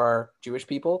 or Jewish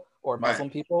people, or Muslim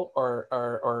people,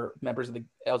 or members of the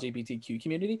LGBTQ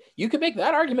community, you could make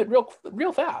that argument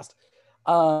real fast.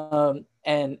 And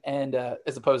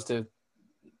as opposed to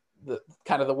the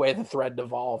kind of the way the thread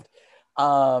evolved.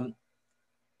 That's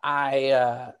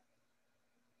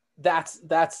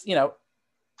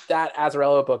that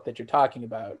Azzarello book that you're talking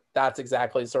about, that's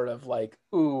exactly sort of like,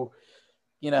 ooh,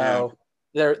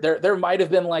 there might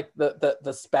have been like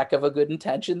the speck of a good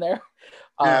intention there.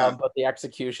 But the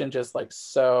execution just like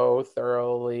so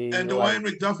thoroughly. And Dwayne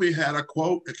McDuffie had a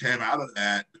quote that came out of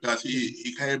that because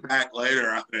he came back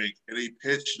later, I think, and he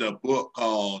pitched a book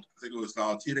called, I think it was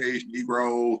called Teenage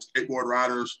Negro Skateboard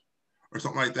Riders or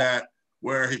something like that,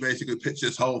 where he basically pitched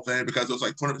this whole thing because it was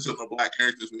like 20% of the Black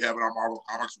characters we have in our Marvel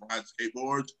comics ride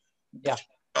skateboards. Yeah.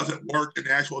 Doesn't work in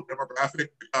the actual demographic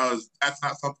because that's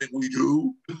not something we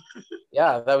do.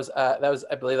 Yeah, that was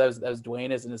I believe that was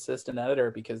Dwayne as an assistant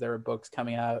editor, because there were books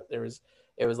coming out. It was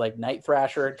like Night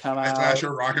Thrasher had come out. Night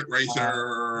Thrasher, Rocket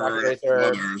Racer,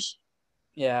 others.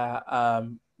 Yeah.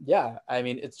 Yeah. I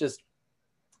mean, it's just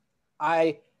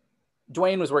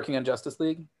Dwayne was working on Justice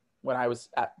League when I was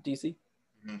at DC.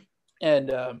 Mm-hmm.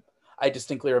 And I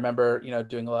distinctly remember,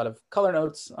 doing a lot of color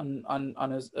notes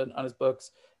on his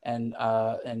books, and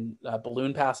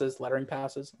balloon passes, lettering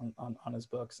passes on his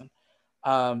books.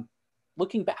 And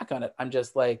looking back on it, I'm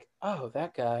just like, oh,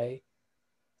 that guy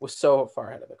was so far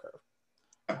ahead of the curve.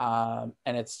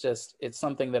 And it's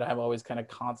something that I'm always kind of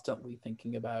constantly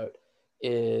thinking about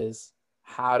is,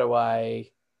 how do I,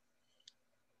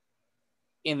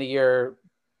 in the year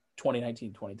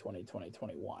 2019, 2020,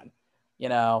 2021,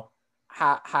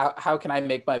 how can I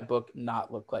make my book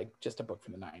not look like just a book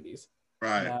from the 90s?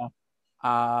 Right.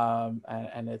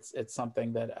 And it's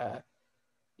something that,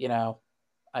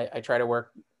 I try to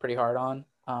work pretty hard on.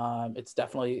 It's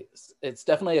definitely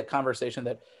a conversation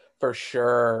that for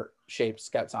sure shapes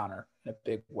Scout's Honor in a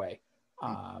big way.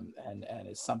 And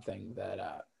is something that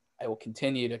I will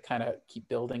continue to kind of keep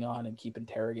building on and keep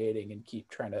interrogating and keep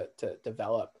trying to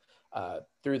develop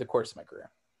through the course of my career.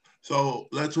 So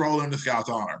let's roll into Scout's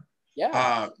Honor.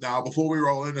 Yeah. Now, before we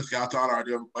roll into Scout's Honor, I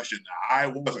do have a question. I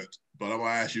wasn't, but I'm going to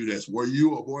ask you this. Were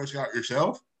you a Boy Scout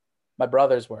yourself? My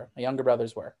brothers were. My younger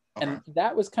brothers were. Okay. And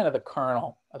that was kind of the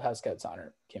kernel of how Scouts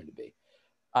Honor came to be.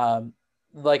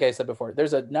 Like I said before,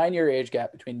 there's a 9-year age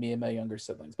gap between me and my younger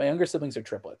siblings. My younger siblings are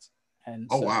triplets. And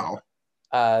Oh, so, wow.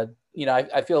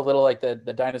 I feel a little like the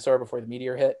dinosaur before the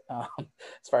meteor hit,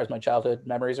 as far as my childhood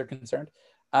memories are concerned.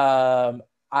 For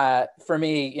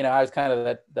me, I was kind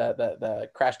of the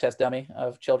crash test dummy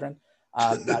of children.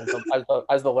 I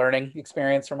was the learning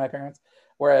experience for my parents.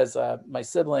 Whereas my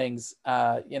siblings,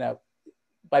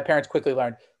 my parents quickly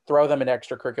learned, throw them in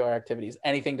extracurricular activities,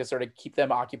 anything to sort of keep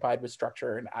them occupied with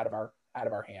structure and out of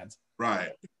our hands.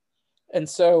 Right. And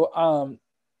so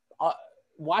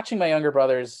watching my younger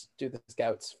brothers do the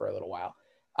Scouts for a little while,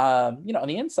 on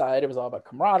the inside, it was all about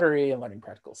camaraderie and learning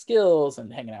practical skills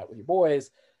and hanging out with your boys.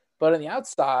 But on the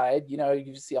outside,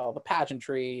 you see all the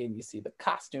pageantry and you see the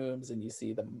costumes and you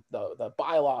see the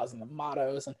bylaws and the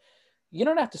mottos, and you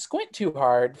don't have to squint too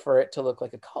hard for it to look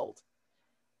like a cult.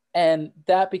 And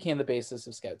that became the basis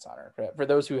of Scouts Honor. For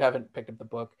those who haven't picked up the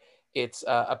book, it's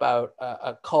about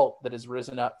a cult that has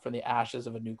risen up from the ashes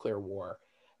of a nuclear war,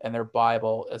 and their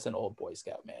Bible is an old Boy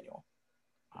Scout manual.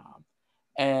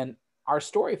 And our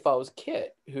story follows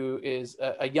Kit, who is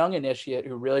a young initiate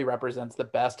who really represents the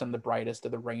best and the brightest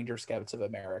of the Ranger Scouts of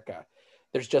America.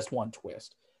 There's just one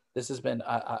twist. This has been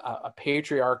a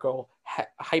patriarchal,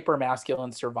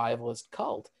 hyper-masculine survivalist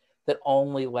cult that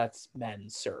only lets men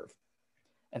serve.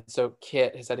 And so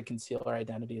Kit has had to conceal her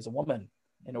identity as a woman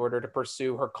in order to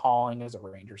pursue her calling as a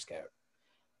Ranger Scout.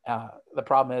 The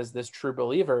problem is this true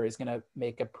believer is going to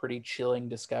make a pretty chilling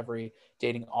discovery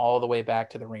dating all the way back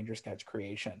to the Ranger Scouts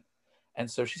creation. And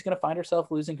so she's going to find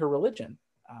herself losing her religion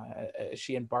as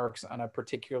she embarks on a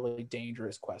particularly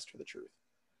dangerous quest for the truth.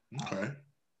 Okay.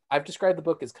 I've described the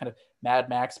book as kind of Mad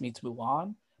Max meets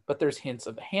Mulan, but there's hints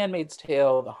of The Handmaid's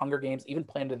Tale, The Hunger Games, even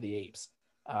Planet of the Apes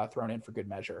thrown in for good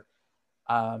measure.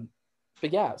 But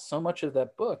yeah, so much of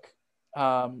that book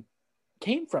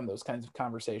came from those kinds of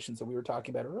conversations that we were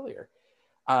talking about earlier.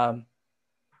 When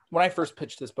I first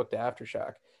pitched this book to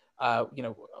Aftershock,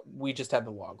 we just had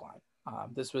the log line.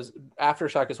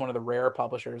 Aftershock is one of the rare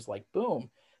publishers like Boom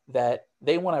that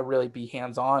they want to really be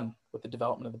hands-on with the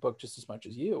development of the book just as much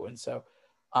as you. And so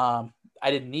I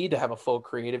didn't need to have a full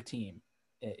creative team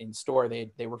in store.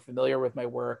 They were familiar with my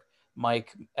work.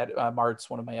 Mike Martz,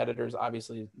 one of my editors,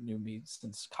 obviously knew me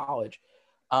since college.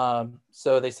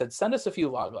 So they said, send us a few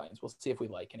log lines. We'll see if we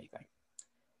like anything.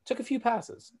 Took a few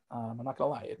passes. I'm not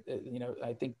gonna lie.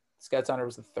 I think Scouts Honor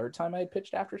was the third time I had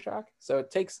pitched Aftershock. So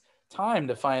it takes time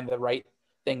to find the right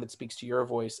thing that speaks to your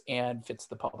voice and fits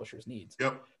the publisher's needs.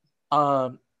 Yep.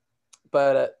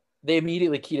 But they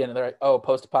immediately keyed in and they're like, oh,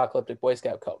 post-apocalyptic Boy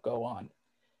Scout cult, go on.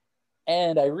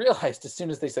 And I realized as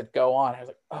soon as they said go on, I was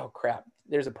like, oh crap,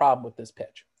 there's a problem with this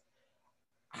pitch.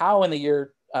 How in the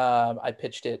year I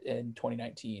pitched it in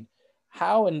 2019,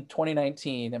 how in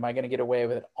 2019 am I going to get away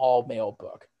with an all male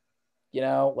book?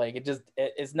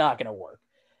 It's not going to work.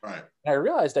 Right. And I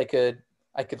realized I could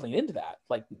lean into that.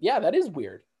 Like, yeah, that is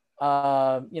weird.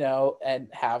 And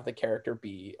have the character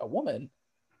be a woman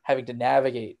having to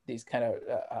navigate these kind of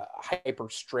hyper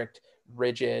strict,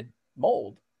 rigid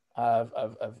mold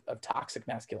of toxic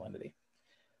masculinity.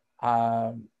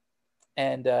 As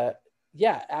the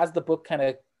book kind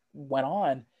of went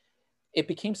on, it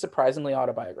became surprisingly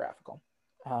autobiographical.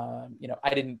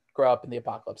 I didn't grow up in the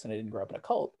apocalypse and I didn't grow up in a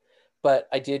cult, but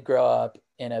I did grow up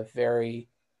in a very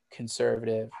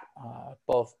conservative,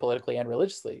 both politically and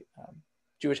religiously,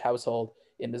 Jewish household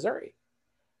in Missouri.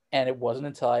 And it wasn't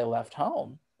until I left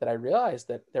home that I realized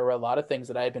that there were a lot of things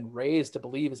that I had been raised to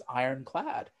believe as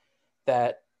ironclad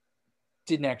that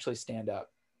didn't actually stand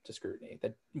up to scrutiny,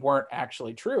 that weren't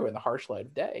actually true in the harsh light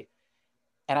of day.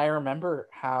 And I remember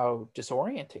how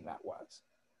disorienting that was.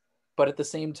 But at the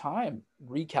same time,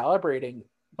 recalibrating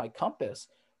my compass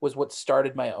was what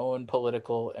started my own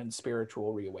political and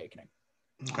spiritual reawakening.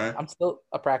 Okay. I'm still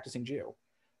a practicing Jew.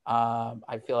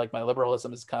 I feel like my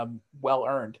liberalism has come well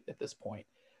earned at this point.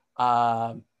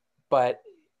 But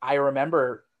I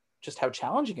remember just how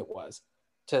challenging it was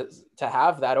to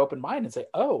have that open mind and say,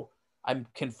 oh, I'm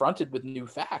confronted with new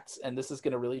facts, and this is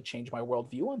going to really change my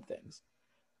worldview on things.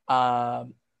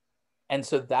 And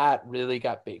so that really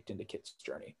got baked into Kit's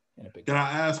journey in a big Can way.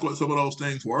 I ask what some of those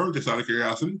things were, just out of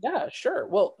curiosity? Yeah, sure.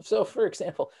 Well, so for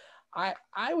example,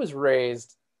 I was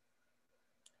raised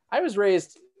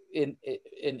in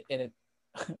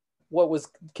what was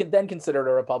then considered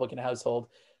a Republican household,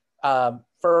 for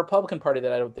a Republican Party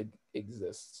that I don't think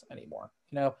exists anymore.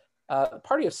 A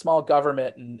party of small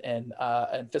government and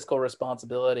fiscal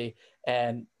responsibility,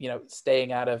 and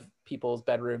staying out of people's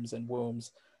bedrooms and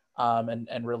wombs,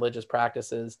 and religious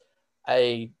practices.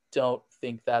 A don't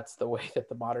think that's the way that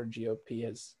the modern GOP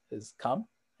has come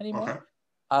anymore.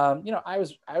 Okay. I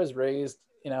was raised,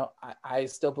 I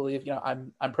still believe,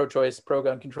 I'm pro-choice,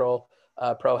 pro-gun control,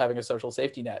 pro having a social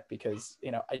safety net, because,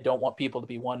 I don't want people to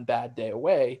be one bad day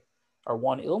away or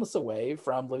one illness away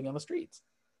from living on the streets.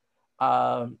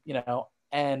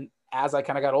 And as I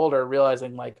kind of got older,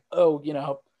 realizing like, oh,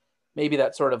 maybe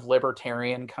that sort of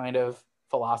libertarian kind of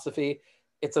philosophy,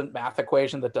 it's a math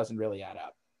equation that doesn't really add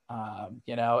up.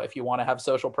 If you want to have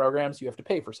social programs, you have to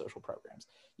pay for social programs.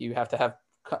 You have to have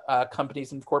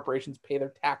companies and corporations pay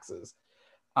their taxes.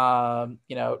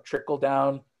 Trickle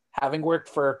down. Having worked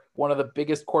for one of the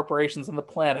biggest corporations on the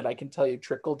planet, I can tell you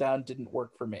trickle down didn't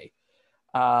work for me.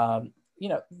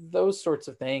 Those sorts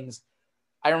of things.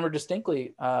 I remember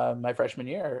distinctly my freshman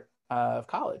year of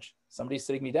college, somebody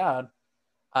sitting me down,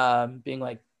 being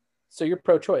like, "So you're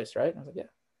pro-choice, right?" And I was like, "Yeah."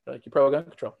 They're like, "You're pro-gun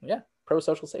control?" "Yeah."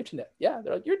 "Pro-social safety net?" "Yeah."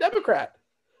 They're like, "You're a Democrat."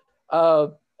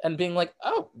 And being like,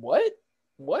 "Oh, what?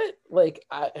 What?" Like,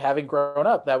 having grown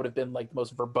up, that would have been like the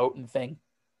most verboten thing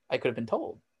I could have been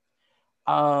told.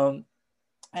 And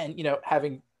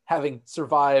having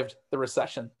survived the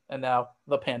recession and now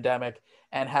the pandemic,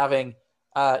 and having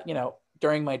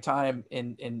during my time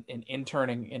in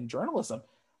interning in journalism,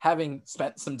 having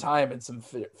spent some time in some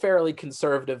fairly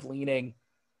conservative leaning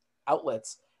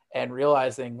outlets, and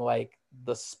realizing like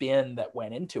the spin that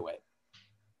went into it.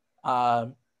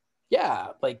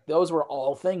 Like those were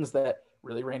all things that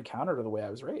really ran counter to the way I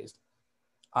was raised.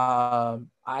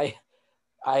 I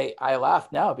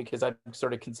laugh now because I'm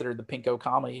sort of considered the pinko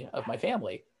comedy of my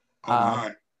family. Oh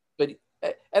my. But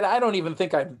and I don't even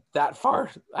think I'm that far.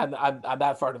 I'm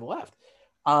that far to the left.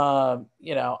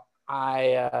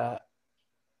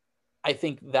 I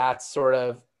think that's sort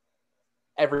of,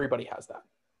 everybody has that.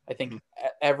 I think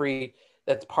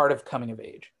that's part of coming of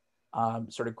age,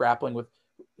 sort of grappling with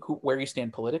where you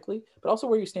stand politically, but also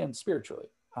where you stand spiritually.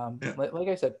 Like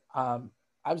I said, I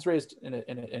was raised in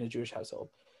a Jewish household,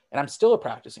 and I'm still a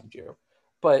practicing Jew.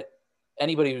 But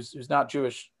anybody who's not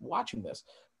Jewish watching this,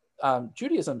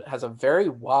 Judaism has a very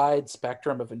wide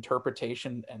spectrum of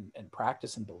interpretation and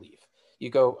practice and belief.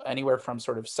 You go anywhere from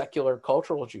sort of secular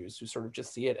cultural Jews who sort of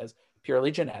just see it as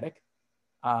purely genetic,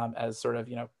 as sort of,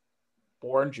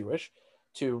 born Jewish,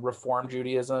 to Reform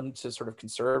Judaism, to sort of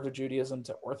conservative Judaism,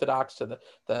 to Orthodox, to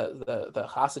the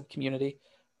Hasid community,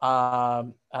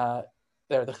 the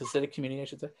Hasidic community, I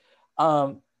should say.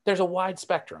 There's a wide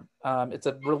spectrum. It's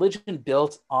a religion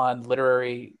built on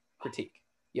literary critique.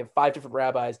 You have 5 different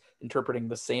rabbis interpreting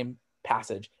the same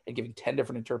passage and giving 10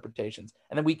 different interpretations,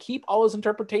 and then we keep all those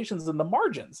interpretations in the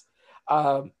margins.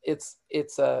 It's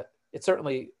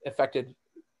certainly affected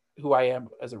who I am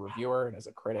as a reviewer and as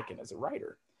a critic and as a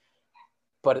writer.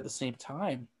 But at the same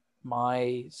time,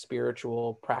 my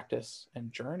spiritual practice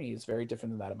and journey is very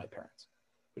different than that of my parents,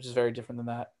 which is very different than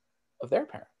that of their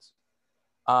parents.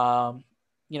 One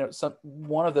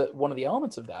of the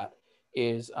elements of that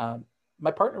is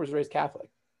my partner was raised Catholic.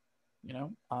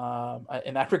 In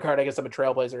that regard, I guess I'm a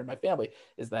trailblazer in my family.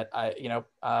 Is that I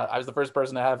was the first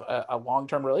person to have a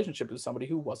long-term relationship with somebody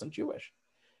who wasn't Jewish.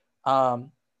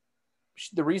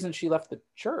 The reason she left the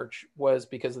church was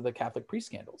because of the Catholic priest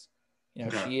scandals.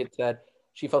 She had said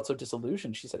she felt so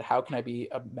disillusioned. She said, "How can I be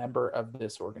a member of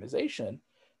this organization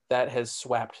that has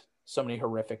swept so many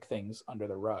horrific things under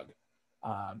the rug?"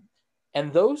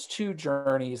 And those two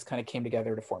journeys kind of came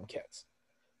together to form KITS.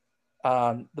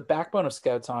 The backbone of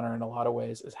Scouts Honor in a lot of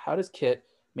ways is, how does Kit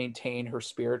maintain her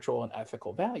spiritual and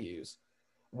ethical values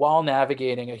while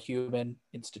navigating a human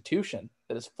institution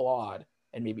that is flawed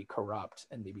and maybe corrupt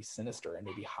and maybe sinister and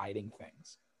maybe hiding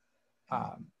things.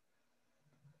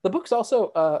 The book's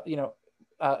also,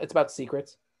 it's about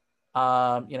secrets,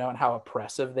 and how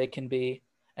oppressive they can be,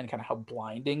 and kind of how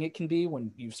blinding it can be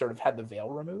when you've sort of had the veil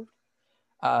removed.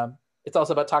 It's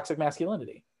also about toxic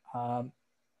masculinity.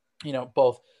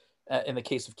 Both in the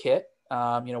case of Kit,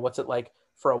 what's it like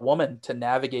for a woman to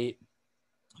navigate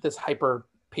this hyper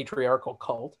patriarchal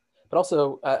cult, but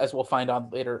also, as we'll find on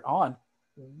later on,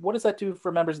 what does that do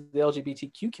for members of the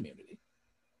LGBTQ community?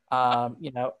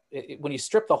 When you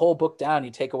strip the whole book down,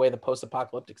 you take away the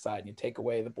post-apocalyptic side, and you take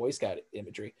away the Boy Scout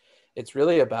imagery. It's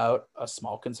really about a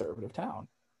small conservative town.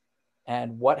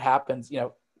 And what happens,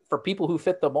 for people who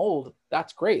fit the mold,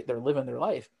 that's great. They're living their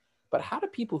life. But how do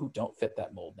people who don't fit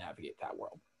that mold navigate that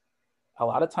world? A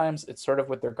lot of times it's sort of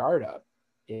with their guard up.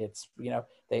 It's,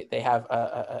 they have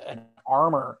an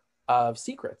armor of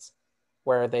secrets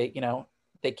where they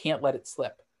can't let it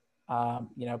slip,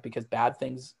 because bad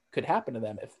things could happen to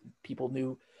them if people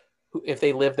knew if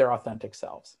they live their authentic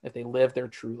selves, if they live their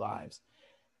true lives.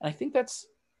 And I think that's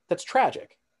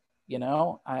tragic. You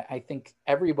know, I think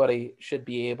everybody should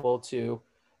be able to,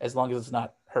 as long as it's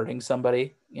not hurting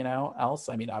somebody, you know, else.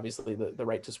 I mean, obviously the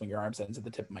right to swing your arms ends at the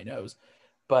tip of my nose,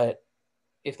 but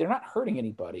if they're not hurting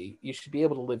anybody, you should be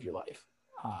able to live your life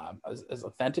as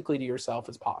authentically to yourself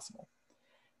as possible.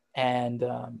 And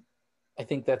I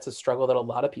think that's a struggle that a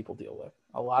lot of people deal with.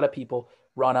 A lot of people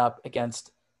run up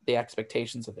against the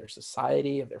expectations of their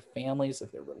society, of their families,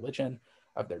 of their religion,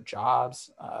 of their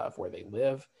jobs, of where they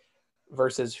live,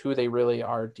 versus who they really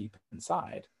are deep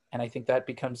inside. And I think that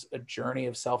becomes a journey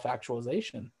of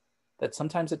self-actualization that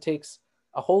sometimes it takes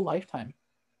a whole lifetime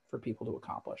for people to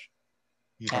accomplish.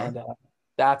 Okay. And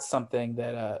that's something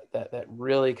that that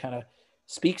really kind of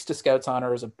speaks to Scouts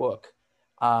Honor as a book,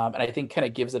 and I think kind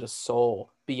of gives it a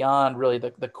soul beyond really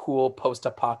the cool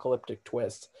post-apocalyptic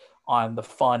twist on the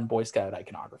fun Boy Scout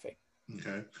iconography.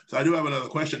 Okay. So I do have another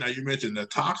question. Now you mentioned the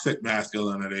toxic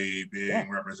masculinity Yeah,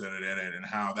 being represented in it and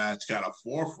how that's got a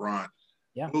forefront.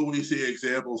 yeah. Will we see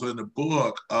examples in the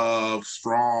book of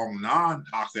strong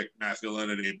non-toxic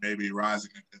masculinity maybe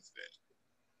rising against it?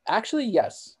 Actually,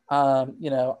 yes. You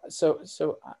know, so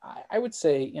I would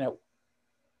say, you know,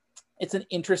 it's an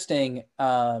interesting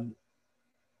world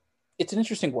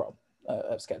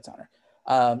of Scouts Honor.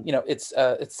 You know, it's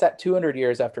set 200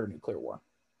 years after a nuclear war,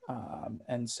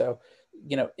 and so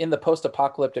you know, in the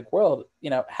post-apocalyptic world, you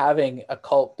know, having a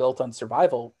cult built on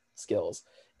survival skills,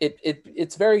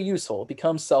 it's very useful. It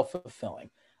becomes self-fulfilling.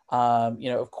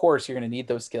 You know, of course, you're going to need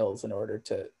those skills in order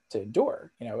to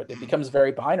endure. You know, it becomes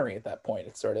very binary at that point.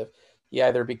 It's sort of you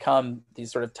either become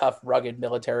these sort of tough, rugged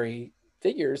military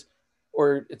figures,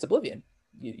 or it's oblivion.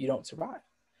 You don't survive.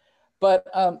 But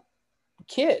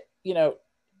Kit, you know,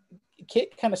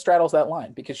 Kit kind of straddles that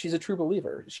line because she's a true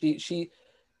believer.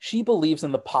 She believes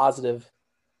in the positive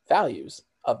values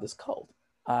of this cult,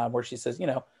 where she says, you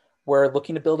know, we're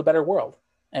looking to build a better world,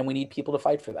 and we need people to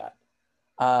fight for that.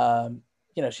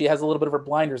 You know, she has a little bit of her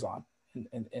blinders on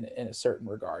in a certain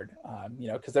regard, you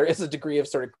know, because there is a degree of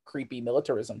sort of creepy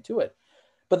militarism to it.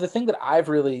 But the thing that I've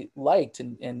really liked,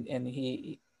 and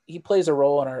he plays a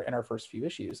role in our first few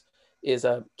issues, is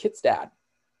Kit's dad.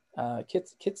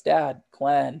 Kit's dad,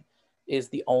 Glenn, is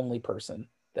the only person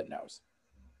that knows.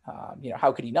 You know,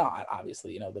 how could he not?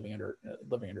 Obviously, you know, living under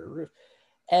a roof.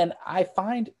 And I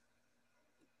find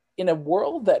in a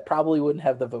world that probably wouldn't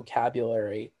have the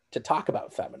vocabulary to talk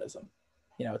about feminism,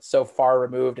 you know, it's so far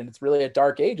removed, and it's really a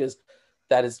dark ages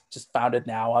that is just founded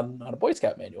now on a Boy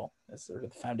Scout manual as sort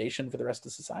of the foundation for the rest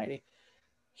of society.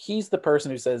 He's the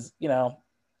person who says, you know,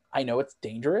 I know it's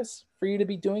dangerous for you to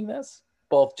be doing this,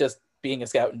 both just being a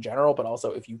scout in general, but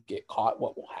also if you get caught,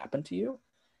 what will happen to you?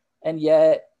 And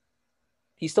yet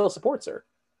he still supports her.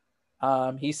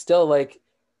 He's still like,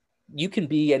 you can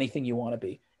be anything you want to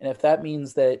be. And if that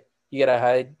means that you got to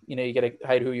hide, you know, you got to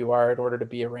hide who you are in order to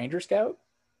be a Ranger Scout,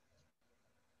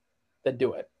 then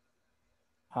do it.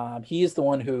 He is the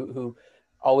one who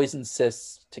always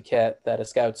insists to Kit that a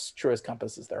scout's truest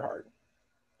compass is their heart.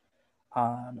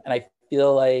 And I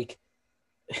feel like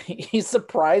he's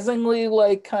surprisingly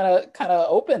like kind of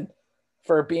open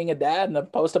for being a dad in a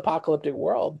post-apocalyptic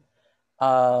world.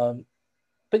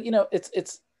 But you know,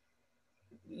 it's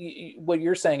what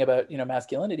you're saying about, you know,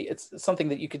 masculinity. It's something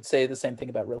that you could say the same thing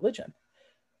about religion.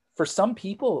 For some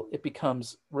people,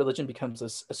 religion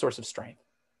becomes a source of strength.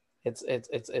 It's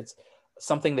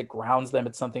something that grounds them.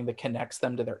 It's something that connects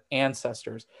them to their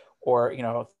ancestors, or you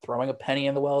know, throwing a penny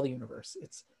in the well of the universe.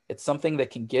 It's something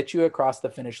that can get you across the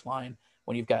finish line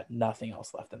when you've got nothing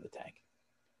else left in the tank.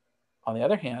 On the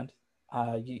other hand,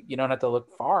 you don't have to look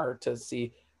far to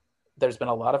see there's been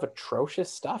a lot of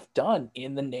atrocious stuff done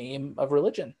in the name of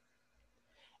religion.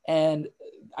 And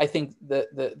I think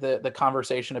the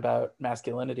conversation about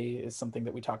masculinity is something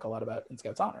that we talk a lot about in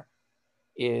Scouts Honor.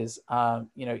 Is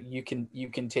you know, you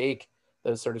can take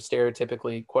those sort of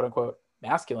stereotypically quote unquote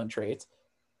masculine traits.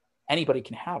 Anybody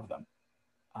can have them,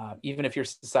 even if your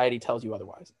society tells you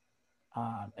otherwise.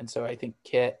 And so I think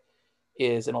Kit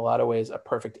is in a lot of ways a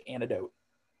perfect antidote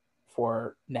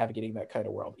for navigating that kind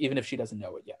of world, even if she doesn't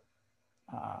know it yet.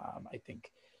 I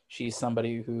think she's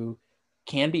somebody who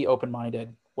can be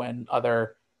open-minded when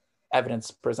other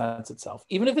evidence presents itself,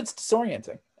 even if it's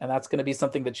disorienting. And that's going to be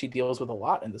something that she deals with a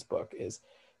lot in this book. Is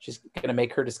she's going to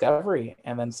make her discovery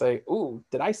and then say, "Ooh,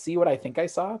 did I see what I think I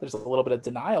saw?" There's a little bit of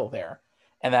denial there,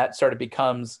 and that sort of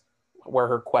becomes where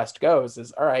her quest goes.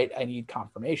 Is, all right, I need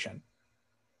confirmation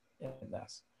in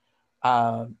this.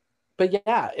 But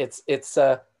yeah, it's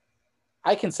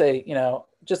I can say, you know,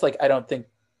 just like I don't think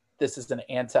this is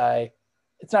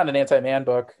it's not an anti-man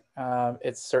book.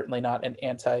 It's certainly not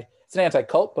it's an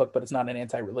anti-cult book, but it's not an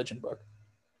anti-religion book.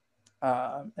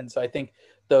 And so I think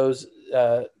those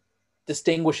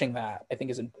distinguishing that, I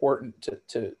think, is important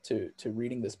to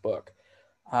reading this book.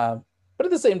 But at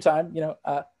the same time,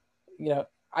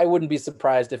 I wouldn't be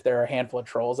surprised if there are a handful of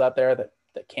trolls out there that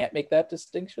can't make that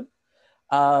distinction.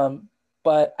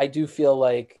 But I do feel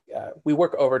like we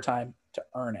work overtime to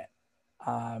earn it.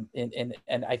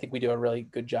 And I think we do a really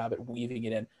good job at weaving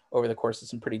it in over the course of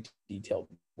some pretty detailed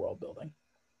world building.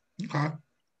 Okay.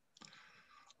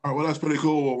 All right, well, that's pretty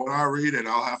cool. Well, when I read it,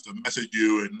 I'll have to message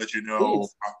you and let you know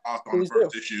my thoughts on the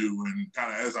first issue, and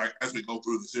kind of as we go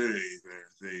through the series and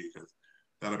see, because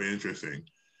that'll be interesting.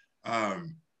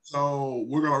 So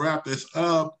we're gonna wrap this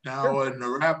up now. Sure. And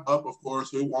to wrap up, of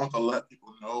course, we want to let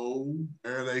people know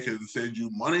where they can send you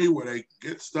money, where they can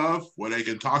get stuff, where they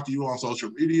can talk to you on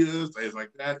social media, things like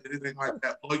that. Anything like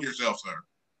that? Plug yourself, sir.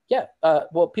 Yeah.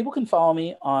 Well, people can follow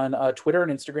me on Twitter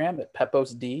and Instagram at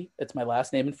Pepose D. It's my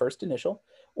last name and first initial,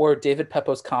 or David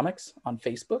Pepose Comics on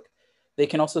Facebook. They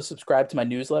can also subscribe to my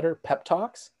newsletter, Pep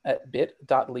Talks, at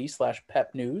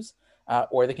bit.ly/pepnews,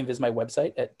 or they can visit my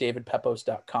website at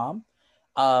davidpepose.com.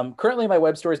 Currently, my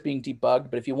web store is being debugged,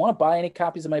 but if you want to buy any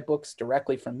copies of my books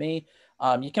directly from me,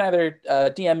 you can either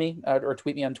DM me or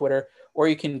tweet me on Twitter, or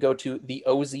you can go to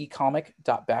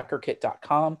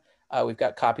theozcomic.backerkit.com. We've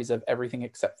got copies of everything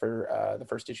except for the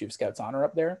first issue of Scout's Honor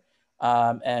up there.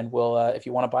 And we'll, if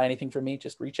you want to buy anything from me,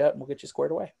 just reach out and we'll get you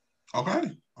squared away.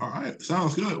 Okay. All right.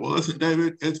 Sounds good. Well, listen,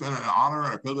 David, it's been an honor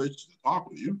and a privilege to talk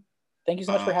with you. Thank you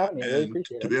so much for having me. I really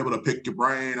appreciate it. To be able to pick your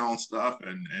brain on stuff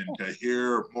and to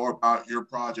hear more about your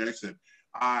projects. And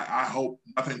I hope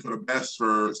nothing for the best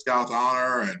for Scout's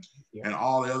Honor and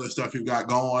all the other stuff you've got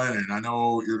going. And I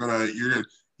know you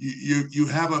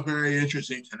have a very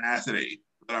interesting tenacity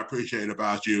that I appreciate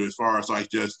about you, as far as like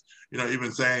just,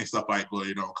 even saying stuff like, well,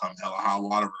 come hell or high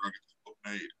water, we're going to get this book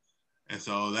made. And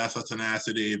so that's a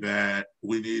tenacity that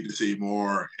we need to see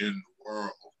more in the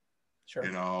world. Sure.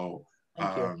 Thank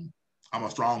you. I'm a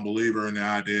strong believer in the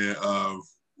idea of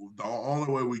the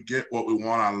only way we get what we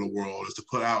want out of the world is to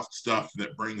put out stuff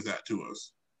that brings that to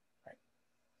us. Right.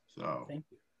 So thank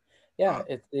you. Yeah,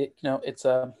 it's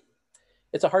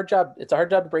a hard job. It's a hard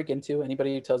job to break into.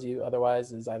 Anybody who tells you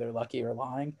otherwise is either lucky or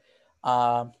lying.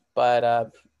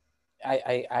 But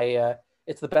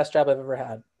it's the best job I've ever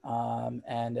had.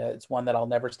 And it's one that I'll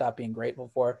never stop being grateful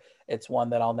for. It's one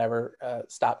that I'll never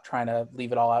stop trying to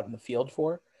leave it all out in the field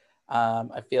for.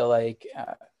 I feel like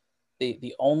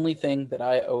the only thing that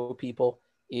I owe people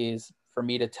is for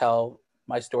me to tell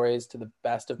my stories to the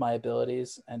best of my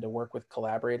abilities and to work with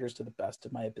collaborators to the best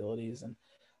of my abilities. And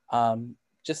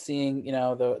just seeing,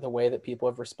 the way that people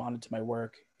have responded to my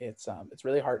work, it's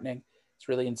really heartening. It's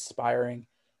really inspiring.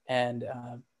 And,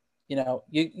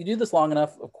 you do this long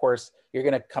enough, of course, you're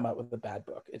going to come out with a bad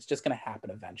book. It's just going to happen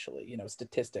eventually,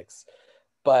 statistics.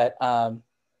 But I'm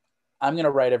going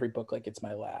to write every book like it's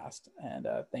my last. And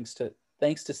thanks to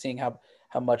seeing how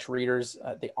much readers,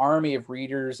 the army of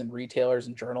readers and retailers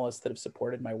and journalists that have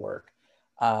supported my work,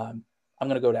 I'm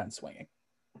going to go down swinging.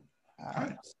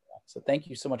 So thank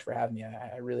you so much for having me.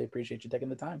 I really appreciate you taking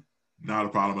the time. Not a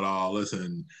problem at all.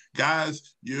 Listen,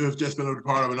 guys, you have just been a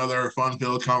part of another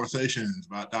fun-filled conversations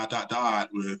about ...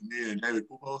 with me and David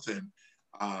Pepose. And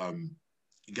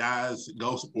guys,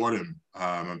 go support him.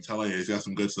 I'm telling you, he's got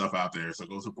some good stuff out there. So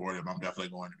go support him. I'm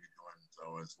definitely going to be doing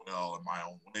so as well in my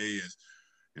own way, as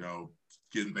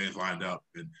getting things lined up.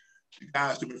 And you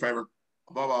guys, do me a favor,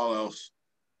 above all else,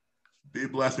 be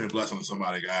blessed and a blessing to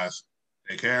somebody, guys.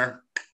 Take care.